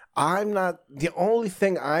 Like, I'm not, the only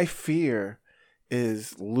thing I fear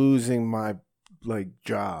is losing my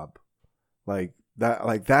job. Like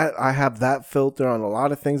that I have that filter on a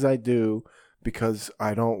lot of things I do because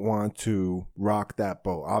I don't want to rock that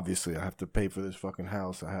boat. Obviously, I have to pay for this fucking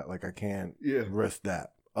house. I can't risk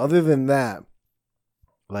that. Other than that,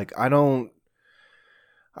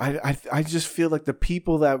 I just feel like the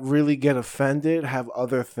people that really get offended have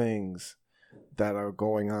other things that are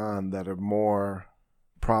going on that are more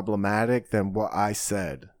problematic than what I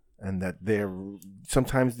said, and that they're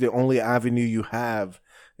sometimes the only avenue you have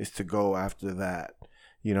is to go after that.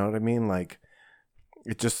 You know what I mean? Like,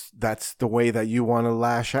 it just, that's the way that you want to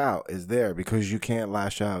lash out is there, because you can't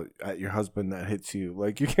lash out at your husband that hits you.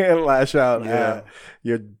 Like, you can't lash out at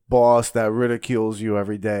your boss that ridicules you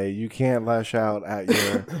every day. You can't lash out at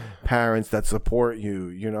your parents that support you.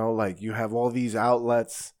 You know, like, you have all these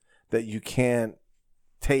outlets that you can't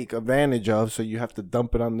take advantage of, so you have to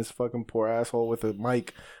dump it on this fucking poor asshole with a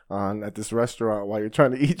mic on at this restaurant while you're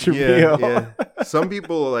trying to eat your meal. Yeah. Some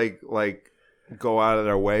people like go out of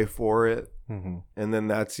their way for it. Mm-hmm. And then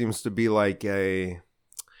that seems to be like I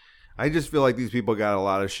just feel like these people got a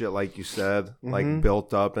lot of shit, like you said, like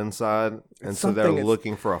built up inside. And so they're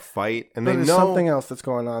looking for a fight. And but they there's know something else that's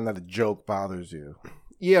going on, that a joke bothers you.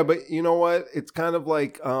 Yeah, but you know what? It's kind of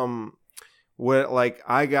like like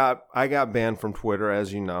I got banned from Twitter,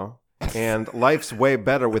 as you know. And life's way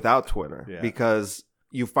better without Twitter because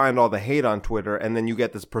you find all the hate on Twitter, and then you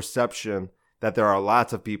get this perception that there are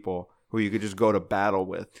lots of people who you could just go to battle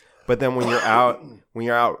with. But then when you're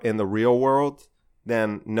out in the real world,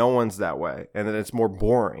 then no one's that way. And then it's more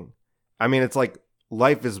boring. I mean, it's like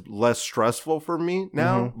life is less stressful for me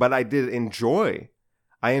now, but I enjoyed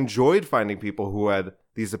finding people who had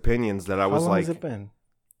these opinions that I was like. How long has it been?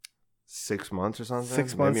 6 months or something?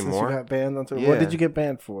 6 months maybe since more. you got banned on Twitter? Yeah. What did you get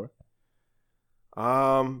banned for?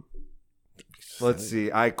 Let's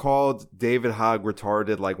see. I called David Hogg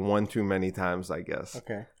retarded like one too many times, I guess.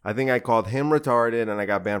 Okay. I think I called him retarded, and I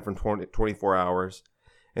got banned from 24 hours.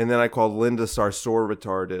 And then I called Linda Sarsour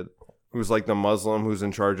retarded, who's like the Muslim who's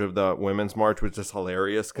in charge of the Women's March, which is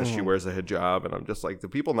hilarious because she wears a hijab. And I'm just like, do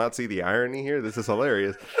people not see the irony here? This is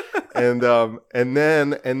hilarious. and then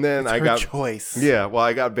It's I her got choice. Yeah, well,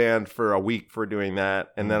 I got banned for a week for doing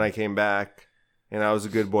that. And then I came back. And I was a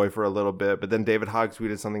good boy for a little bit. But then David Hogg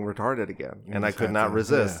tweeted something retarded again. And I could not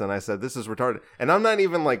resist. Yeah. And I said, this is retarded. And I'm not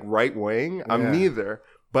even like right wing. I'm neither.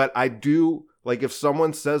 But I do, like, if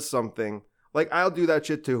someone says something, like, I'll do that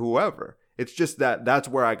shit to whoever. It's just that's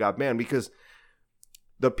where I got banned. Because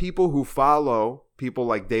the people who follow people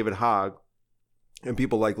like David Hogg and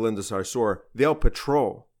people like Linda Sarsour, they'll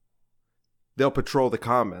patrol the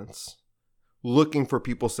comments looking for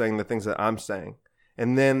people saying the things that I'm saying.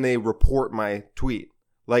 And then they report my tweet.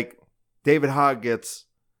 Like, David Hogg gets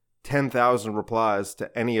 10,000 replies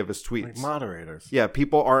to any of his tweets. Like moderators. Yeah,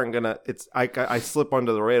 people aren't going to... I slip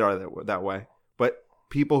under the radar that way. But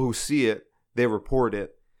people who see it, they report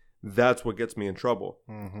it. That's what gets me in trouble.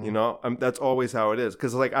 Mm-hmm. You know? That's always how it is.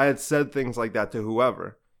 Because, like, I had said things like that to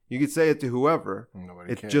whoever. You could say it to whoever.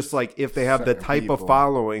 Nobody it's cares. just like if they have the type of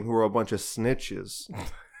following who are a bunch of snitches,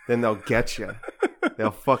 then they'll get you.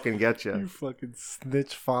 They'll fucking get you. You fucking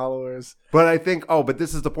snitch followers. But I think, but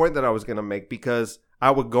this is the point that I was going to make, because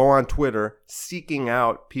I would go on Twitter seeking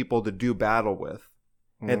out people to do battle with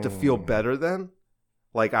and to feel better than,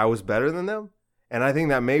 like I was better than them. And I think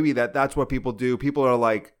that maybe that's what people do. People are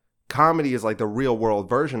like, comedy is like the real world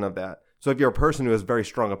version of that. So if you're a person who has very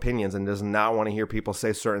strong opinions and does not want to hear people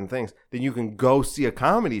say certain things, then you can go see a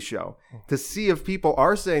comedy show to see if people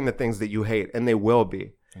are saying the things that you hate, and they will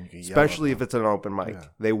be. Especially if it's an open mic. Yeah.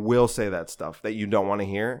 They will say that stuff that you don't want to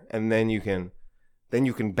hear, and then you can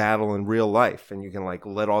battle in real life, and you can like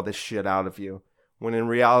let all this shit out of you, when in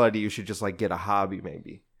reality you should just like get a hobby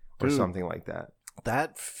maybe or something like that.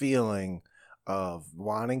 That feeling of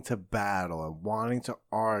wanting to battle and wanting to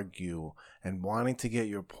argue and wanting to get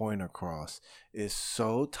your point across is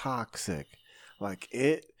so toxic. Like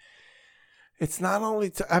it's not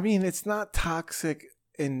only it's not toxic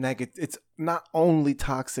in negative. It's not only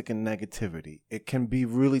toxic in negativity. It can be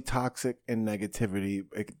really toxic in negativity.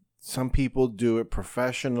 Some people do it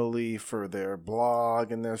professionally for their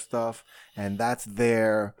blog and their stuff, and that's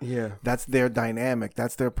their dynamic.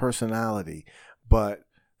 That's their personality. But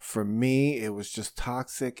for me, it was just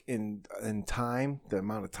toxic in time, the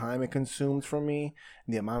amount of time it consumed for me,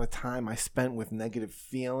 and the amount of time I spent with negative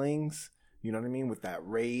feelings. You know what I mean? With that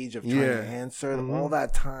rage of trying to answer, all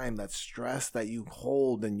that time, that stress that you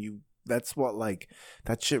hold, and that's what, like,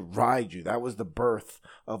 that shit rides you. That was the birth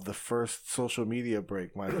of the first social media break.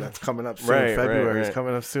 That's coming up soon. February is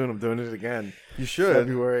coming up soon. I'm doing it again. You should.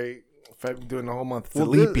 February, doing the whole month. It's a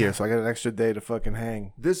leap year, so I got an extra day to fucking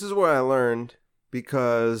hang. This is what I learned,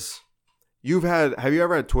 because have you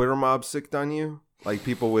ever had Twitter mobs sicked on you? Like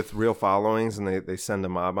people with real followings, and they send a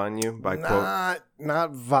mob on you by quote?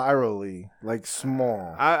 Not virally, like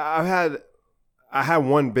small. I had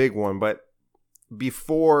one big one, but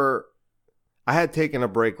before I had taken a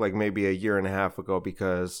break like maybe a year and a half ago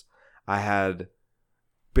because I had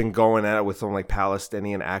been going at it with some like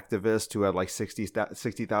Palestinian activist who had like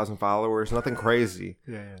 60,000 followers. Nothing crazy.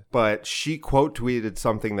 Yeah. But she quote tweeted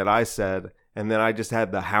something that I said, and then I just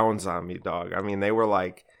had the hounds on me, dog. I mean, they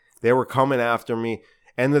were coming after me.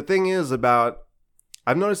 And the thing is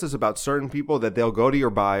I've noticed this about certain people, that they'll go to your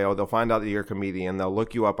bio, they'll find out that you're a comedian, they'll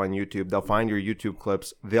look you up on YouTube, they'll find your YouTube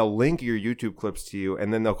clips, they'll link your YouTube clips to you,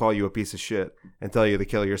 and then they'll call you a piece of shit and tell you to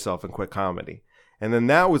kill yourself and quit comedy. And then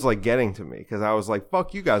that was like getting to me because I was like,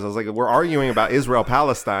 fuck you guys. I was like, we're arguing about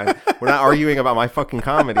Israel-Palestine. We're not arguing about my fucking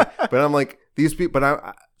comedy. But I'm like, these people,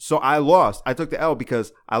 so I lost. I took the L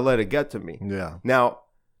because I let it get to me. Yeah. Now,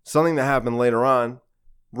 something that happened later on,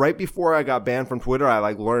 right before I got banned from Twitter, I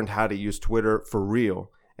like learned how to use Twitter for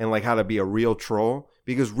real and like how to be a real troll,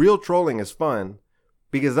 because real trolling is fun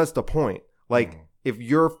because that's the point. Like if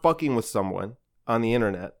you're fucking with someone on the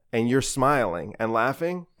internet and you're smiling and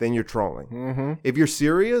laughing, then you're trolling. Mm-hmm. If you're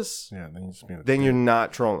serious, then you're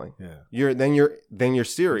not trolling. Yeah. Then you're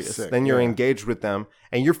serious. Sick, then you're yeah. engaged with them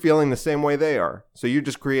and you're feeling the same way they are. So you're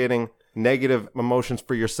just creating negative emotions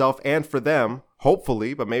for yourself and for them,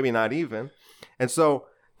 hopefully, but maybe not even. And so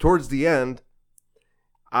towards the end,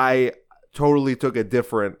 I totally took a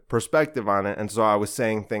different perspective on it. And so I was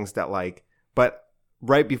saying things that like, but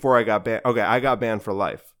right before I got banned, I got banned for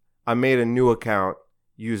life. I made a new account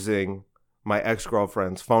using my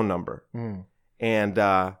ex-girlfriend's phone number. And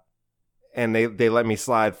they let me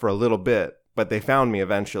slide for a little bit, but they found me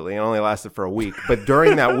eventually. It only lasted for a week. But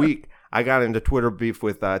during that week, I got into Twitter beef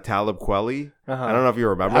with Talib Kweli. I don't know if you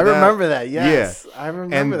remember that. I remember that, yes. Yeah. I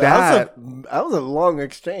remember And that. That was a long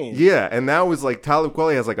exchange. Yeah, and that was like, Talib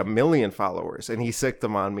Kweli has like 1 million followers, and he sicked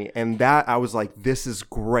them on me. And that, I was like, this is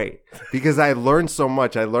great. Because I learned so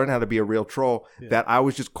much. I learned how to be a real troll that I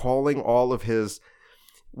was just calling all of his...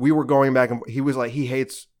 We were going back, and he was like,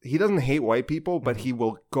 he doesn't hate white people, but he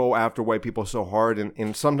will go after white people so hard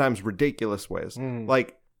in sometimes ridiculous ways.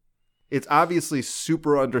 Like, it's obviously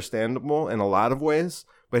super understandable in a lot of ways,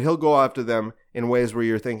 but he'll go after them in ways where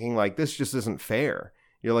you're thinking like, this just isn't fair.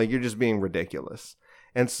 You're like, you're just being ridiculous.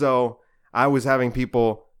 And so I was having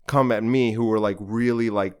people come at me who were like really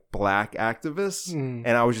like black activists, and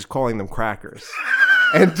I was just calling them crackers.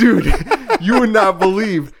 And dude, you would not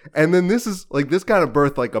believe. And then this kind of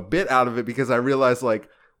birthed like a bit out of it, because I realized like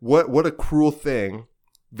what a cruel thing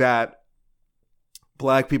that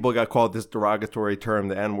black people got called this derogatory term,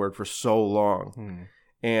 the N-word, for so long.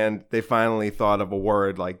 And they finally thought of a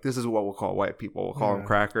word like, this is what we'll call white people. We'll call them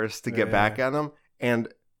crackers to get back at them. And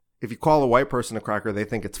if you call a white person a cracker, they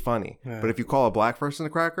think it's funny. But if you call a black person a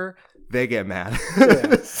cracker, they get mad.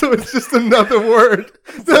 So it's just another word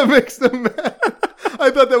that makes them mad. I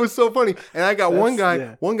thought that was so funny. And I got one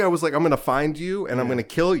guy was like, I'm going to find you and I'm going to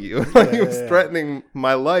kill you. He was threatening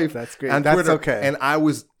my life. That's great. On That's Twitter. okay. And I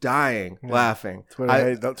was dying laughing.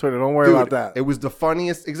 Twitter, don't worry about that. It was the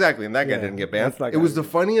funniest. Exactly. And that guy didn't get banned. It was the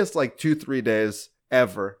funniest like 2-3 days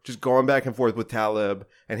ever. Just going back and forth with Talib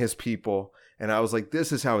and his people. And I was like,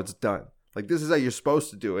 this is how it's done. Like, this is how you're supposed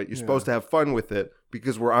to do it. You're supposed to have fun with it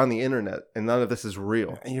because we're on the internet and none of this is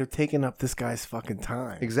real. And you're taking up this guy's fucking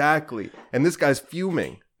time. Exactly. And this guy's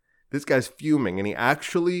fuming. And he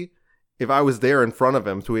actually, if I was there in front of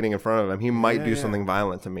him, tweeting in front of him, he might do something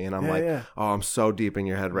violent to me. And I'm oh, I'm so deep in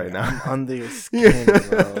your head right now. I'm under your skin,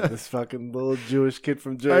 bro. This fucking little Jewish kid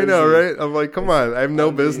from Jersey. I know, right? I'm like, come on. I have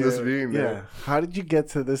no business being there. Yeah. How did you get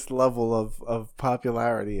to this level of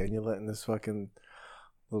popularity and you're letting this fucking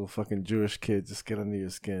little fucking Jewish kid just get under your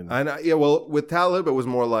skin? I know. Yeah, well, with Talib, it was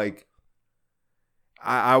more like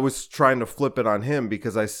I was trying to flip it on him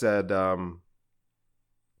because I said, I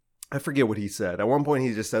forget what he said. At one point,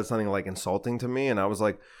 he just said something like insulting to me, and I was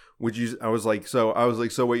like,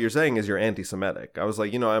 so what you're saying is you're anti-Semitic. I was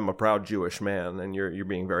like, I'm a proud Jewish man, and you're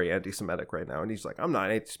being very anti-Semitic right now. And he's like, I'm not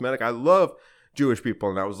anti-Semitic. I love Jewish people.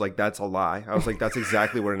 And I was like, that's a lie. I was like, that's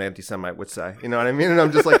exactly what an anti-Semite would say. You know what I mean? And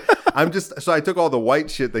I'm just like, so I took all the white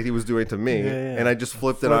shit that he was doing to me, and I just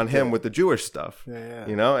flipped it on him with the Jewish stuff.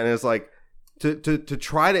 And it's like, to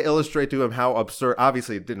try to illustrate to him how absurd.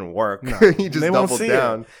 Obviously, it didn't work. No, he just doubled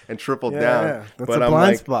down and tripled down. Yeah. That's a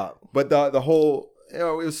blind spot. But the whole, it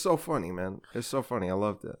was so funny, man. It was so funny. I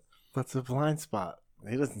loved it. That's a blind spot.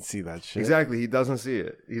 He doesn't see that shit. Exactly. He doesn't see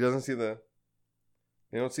it. He doesn't see the.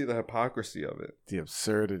 You don't see the hypocrisy of it. The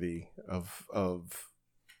absurdity of.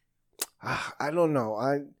 I don't know.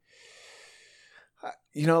 I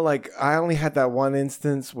only had that one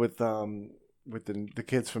instance with the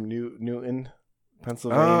kids from Newton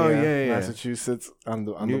Pennsylvania, Oh, yeah. Massachusetts, on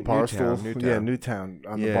the Newtown, Barstool, Newtown. Newtown,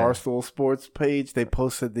 on the Yeah. Barstool Sports page. They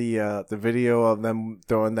posted the video of them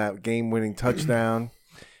throwing that game-winning touchdown,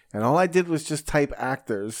 and all I did was just type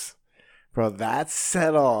actors. Bro, that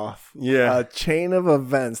set off a chain of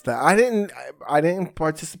events that I didn't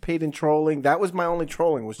participate in trolling. That was my only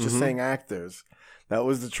trolling, was just saying actors. That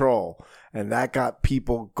was the troll. And that got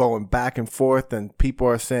people going back and forth, and people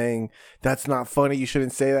are saying, that's not funny, you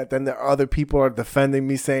shouldn't say that. Then the other people are defending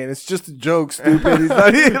me, saying, it's just a joke, stupid. He's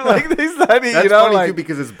not even, That's you know, funny like, too,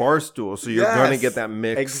 because it's Barstool, so you're going to get that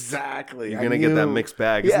mix. Exactly. You're going to get that mixed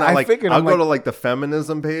bag. It's Yeah, not I like, figured, I'll I'm go like, to like the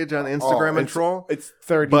feminism page on Instagram and troll. It's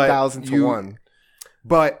 30,000 to 1.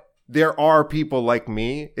 But there are people like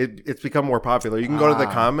me. It's become more popular. You can go to the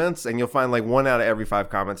comments, and you'll find like 1 out of every 5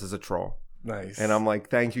 comments is a troll. Nice. And I'm like,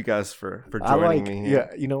 thank you guys for I joining like, me here.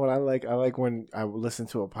 yeah, you know what I like? I like when I listen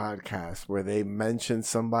to a podcast where they mention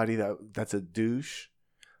somebody that's a douche,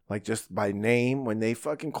 like just by name, when they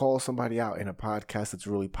fucking call somebody out in a podcast that's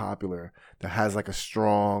really popular, that has like a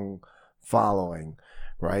strong following,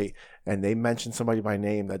 right? And they mention somebody by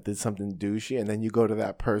name that did something douchey, and then you go to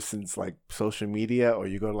that person's like social media, or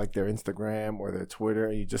you go to like their Instagram or their Twitter,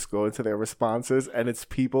 and you just go into their responses, and it's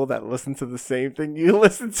people that listen to the same thing you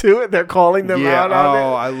listen to, and they're calling them out on it.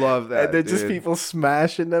 I love that. And they're just people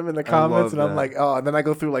smashing them in the comments, and I'm like, oh, and then I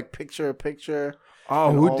go through like picture. Oh,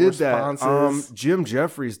 and who all did responses. that? Jim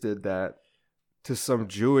Jeffries did that to some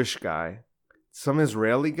Jewish guy, some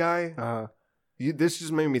Israeli guy. This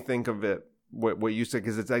just made me think of it. What you said,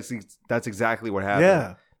 because that's exactly what happened.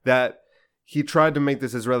 Yeah, that he tried to make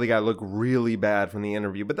this Israeli guy look really bad from the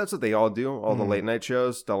interview, but that's what they all do. All the late night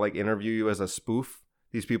shows, they'll like interview you as a spoof,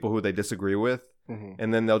 these people who they disagree with,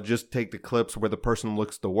 and then they'll just take the clips where the person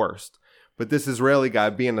looks the worst. But this Israeli guy,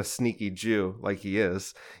 being a sneaky Jew like he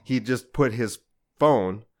is, he just put his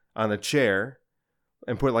phone on a chair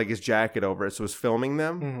and put like his jacket over it, so it was filming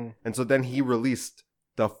them. And so then he released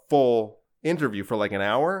the full interview for like an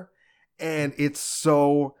hour. And it's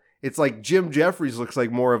like Jim Jeffries looks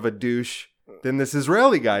like more of a douche than this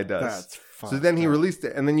Israeli guy does. That's so then he released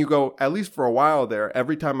it. And then you go, at least for a while there,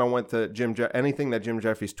 every time I went to anything that Jim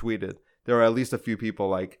Jeffries tweeted, there were at least a few people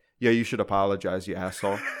like, yeah, you should apologize, you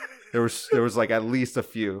asshole. There was like at least a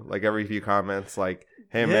few, like every few comments, like,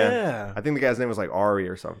 hey man, I think the guy's name was like Ari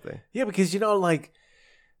or something. Yeah, because like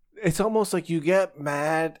it's almost like you get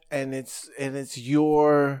mad, and it's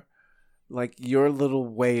your little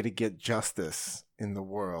way to get justice in the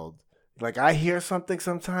world. Like, I hear something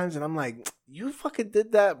sometimes, and I'm like, you fucking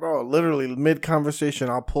did that, bro. Literally, mid-conversation,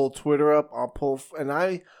 I'll pull Twitter up, and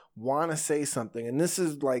I want to say something. And this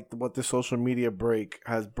is, like, what the social media break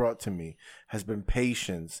has brought to me, has been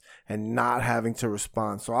patience and not having to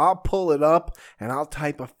respond. So I'll pull it up, and I'll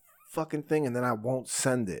type a fucking thing, and then I won't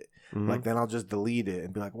send it. Like, then I'll just delete it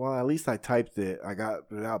and be like, well, at least I typed it. I got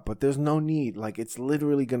it out. But there's no need. Like, it's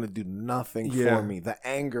literally going to do nothing for me. The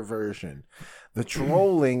anger version. The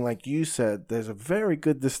trolling, like you said, there's a very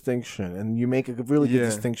good distinction. And you make a really good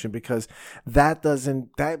distinction, because that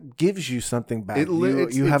gives you something back.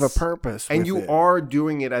 You have a purpose. And you are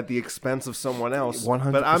doing it at the expense of someone else.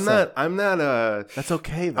 100%. But I'm not that's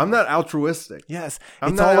okay, though. I'm not altruistic. Yes.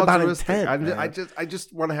 I'm it's not all about altruistic. intent. I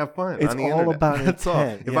just want to have fun It's on the all internet. about That's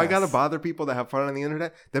intent. all. If I got to bother people that have fun on the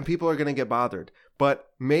internet, then people are going to get bothered. But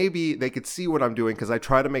maybe they could see what I'm doing, because I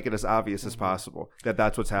try to make it as obvious as possible that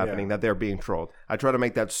that's what's happening, that they're being trolled. I try to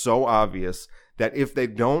make that so obvious that if they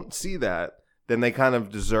don't see that, then they kind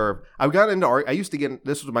of deserve. I used to get,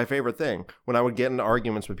 this was my favorite thing, when I would get into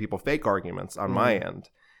arguments with people, fake arguments on my end.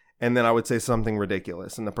 And then I would say something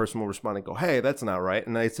ridiculous, and the person will respond and go, hey, that's not right.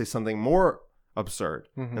 And I'd say something more absurd.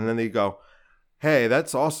 And then they go, hey,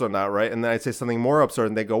 that's also not right. And then I'd say something more absurd,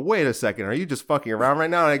 and they go, wait a second, are you just fucking around right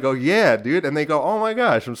now? And I go, yeah, dude. And they go, oh my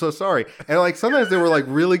gosh, I'm so sorry. And like, sometimes there were like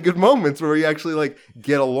really good moments where we actually like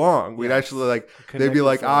get along. We'd actually like, they'd be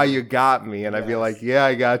like, you got me. And I'd be like, yeah,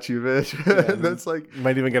 I got you, bitch. And that's like, you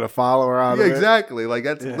might even get a follower out of it. Exactly. Like,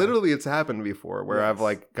 that's literally, it's happened before, where I've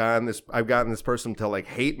like gotten this person to like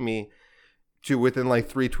hate me, to within like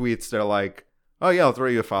 3 tweets, they're like, oh yeah, I'll throw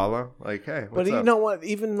you a follow. Like, hey, what's up? You know what?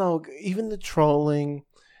 Even the trolling,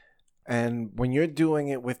 and when you're doing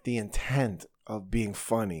it with the intent of being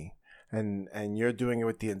funny, and you're doing it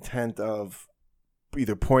with the intent of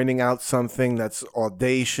either pointing out something that's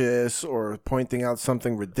audacious or pointing out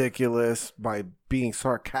something ridiculous by being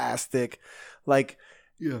sarcastic, like.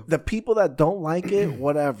 Yeah. The people that don't like it,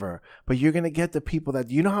 whatever. But you're going to get the people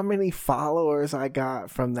that... You know how many followers I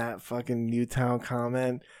got from that fucking Newtown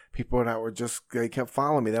comment? people that were just, they kept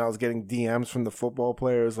following me. Then I was getting DMs from the football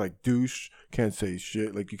players like, douche, can't say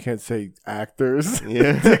shit. Like, you can't say actors.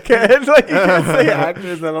 Yeah. You can't say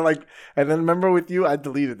actors. And I'm like, and then remember with you, I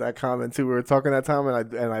deleted that comment too. We were talking that time,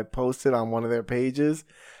 and I posted on one of their pages.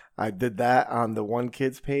 I did that on the one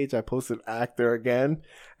kid's page. I posted actor again.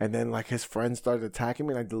 And then like his friends started attacking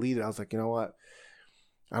me and I deleted it. I was like, you know what?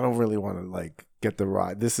 I don't really want to like get the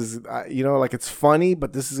ride. This is, like it's funny,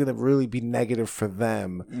 but this is going to really be negative for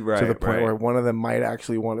them to the point where one of them might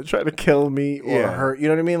actually want to try to kill me or hurt. You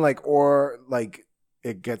know what I mean? Like, or like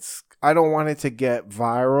it gets, I don't want it to get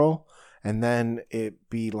viral and then it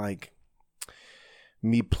be like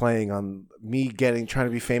me trying to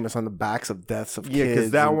be famous on the backs of deaths of kids. Yeah,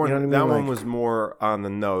 because that one, you know what I mean? that like, one was more on the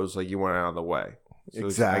nose. Like you went out of the way. So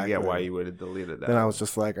exactly. I get why you would have deleted that. Then I was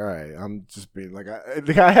just like, all right, I'm just being like,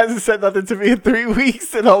 the guy hasn't said nothing to me in 3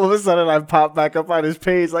 weeks, and all of a sudden I pop back up on his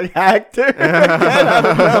page like actor again out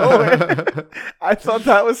of nowhere. I thought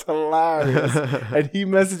that was hilarious, and he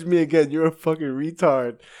messaged me again. You're a fucking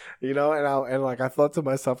retard, and I thought to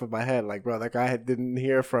myself in my head, like, bro, that guy didn't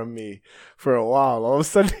hear from me for a while. All of a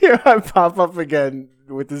sudden, here I pop up again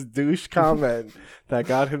with this douche comment that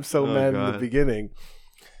got him so mad in the beginning.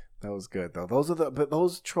 That was good though. But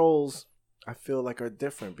those trolls I feel like are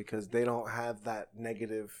different because they don't have that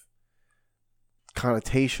negative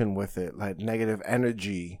connotation with it, like negative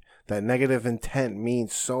energy. That negative intent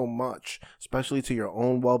means so much, especially to your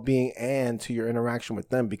own well-being and to your interaction with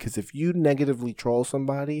them. Because if you negatively troll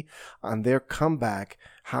somebody on their comeback,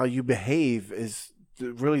 how you behave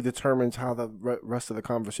really determines how the rest of the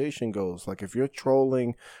conversation goes. Like if you're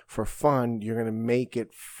trolling for fun, you're going to make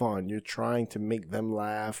it fun. You're trying to make them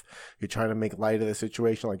laugh. You're trying to make light of the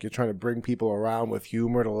situation. Like you're trying to bring people around with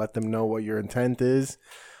humor to let them know what your intent is,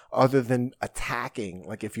 other than attacking.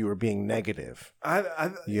 Like if you were being negative, I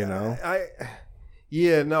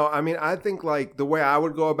think like the way I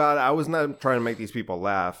would go about it, I was not trying to make these people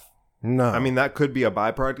laugh. No. I mean, that could be a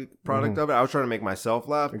byproduct of it. I was trying to make myself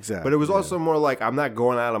laugh. Exactly. But it was also more like I'm not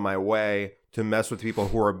going out of my way to mess with people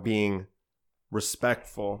who are being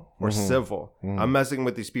respectful or civil. I'm messing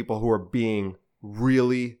with these people who are being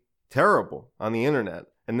really terrible on the internet.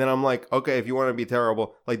 And then I'm like, okay, if you want to be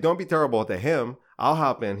terrible, like don't be terrible to him. I'll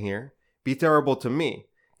hop in here. Be terrible to me.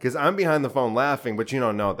 Because I'm behind the phone laughing, but you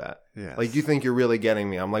don't know that. Yes. Like you think you're really getting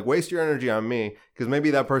me. I'm like, waste your energy on me. Because maybe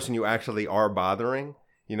that person you actually are bothering.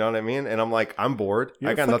 You know what I mean? And I'm like, I'm bored.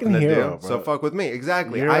 I got nothing to do. So fuck with me.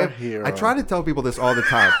 Exactly. I try to tell people this all the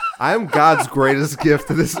time. I am God's greatest gift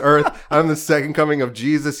to this earth. I'm the second coming of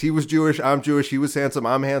Jesus. He was Jewish. I'm Jewish. He was handsome.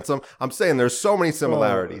 I'm handsome. I'm saying there's so many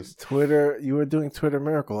similarities. Twitter, you were doing Twitter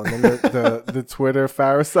Miracle. And then the Twitter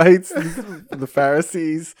Pharisees, the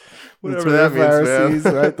Pharisees, whatever that means, Pharisees,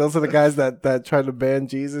 man. right? Those are the guys that tried to ban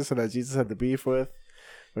Jesus and that Jesus had to beef with.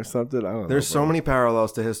 Or something. I don't know. There's so many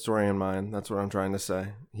parallels to his story and mine. That's what I'm trying to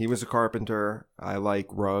say. He was a carpenter. I like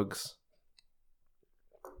rugs.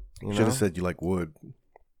 You should have said you like wood.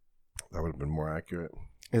 That would have been more accurate.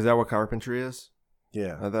 Is that what carpentry is?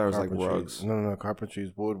 Yeah. I thought it was like rugs. No. Carpentry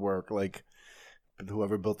is woodwork. Like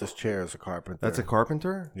whoever built this chair is a carpenter. That's a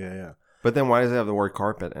carpenter? Yeah. But then why does it have the word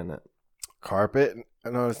carpet in it? Carpet?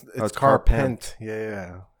 No, it's carpent.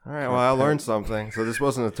 Yeah. All right, well, I learned something. So this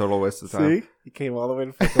wasn't a total waste of time. See? He came all the way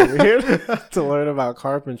to fucking over here to learn about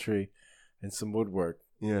carpentry and some woodwork.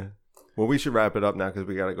 Yeah. Well, we should wrap it up now because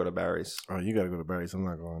we got to go to Barry's. Oh, you got to go to Barry's. I'm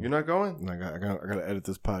not going. You're not going? I got to edit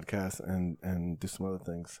this podcast and do some other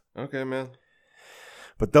things. Okay, man.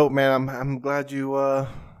 But dope, man. I'm glad you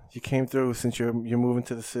came through since you're moving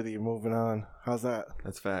to the city. You're moving on. How's that?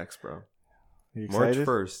 That's facts, bro. You excited? March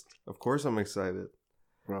 1st. Of course I'm excited.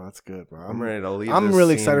 Bro, that's good, bro. I'm ready to leave. I'm this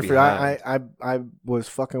really scene excited for you. behind. I was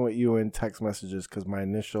fucking with you in text messages because my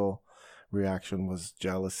initial reaction was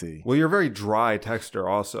jealousy. Well, you're a very dry texter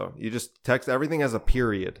also. You just text everything as a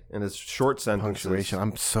period and it's short sentences. Punctuation.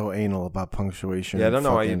 I'm so anal about punctuation. Yeah, I don't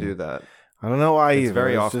know why you do that. I don't know why it's either.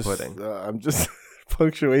 Very it's off-putting. I'm just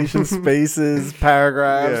punctuation, spaces,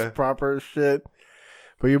 paragraphs, proper shit.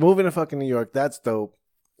 But you're moving to fucking New York. That's dope.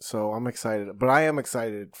 So I'm excited, but I am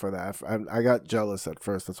excited for that. I got jealous at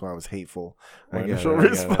first. That's why I was hateful. My initial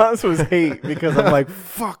response was hate because I'm like,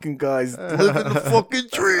 fucking guys, living the fucking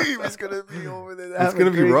dream. It's going to be over there. It's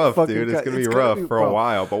going to be rough, dude. It's going to be rough for a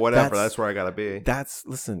while, but whatever. That's where I got to be.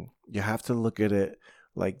 Listen, you have to look at it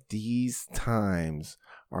like these times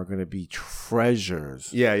are going to be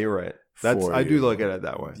treasures. Yeah, you're right. I do look at it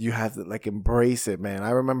that way. You have to like embrace it, man.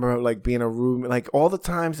 I remember like being a room, like all the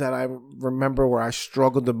times that I remember where I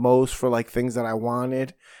struggled the most for like things that I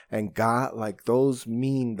wanted and got, like those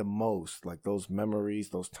mean the most. Like those memories,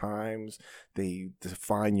 those times, they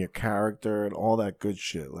define your character and all that good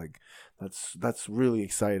shit. Like that's really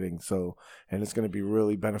exciting. So, and it's going to be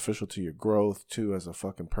really beneficial to your growth too as a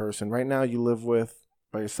fucking person. Right now you live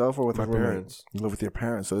by yourself or with My a roommate? parents. You live with your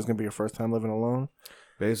parents. So this is going to be your first time living alone?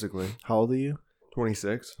 Basically. How old are you?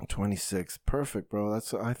 26. I'm 26. Perfect, bro.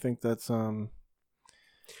 I think that's Well, I'm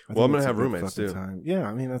think gonna that's a have good roommates, fucking too. time. Yeah,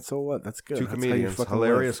 I mean that's so what? That's good. 2 That's how you comedians. fucking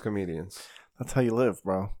Hilarious live. comedians. That's how you live,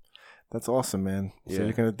 bro. That's awesome, man. So Yeah.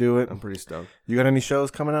 you're gonna do it. I'm pretty stoked. You got any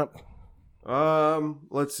shows coming up?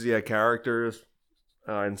 Let's see. Characters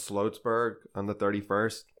in Sloatsburg on the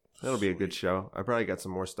 31st. That'll be a good show. I probably got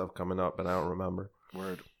some more stuff coming up, but I don't remember.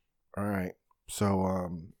 Word. All right.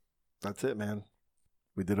 So that's it, man.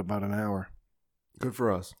 We did about an hour. Good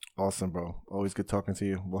for us. Awesome, bro. Always good talking to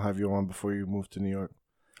you. We'll have you on before you move to New York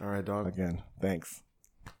All right, dog. again. Thanks.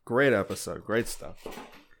 Great episode. Great stuff.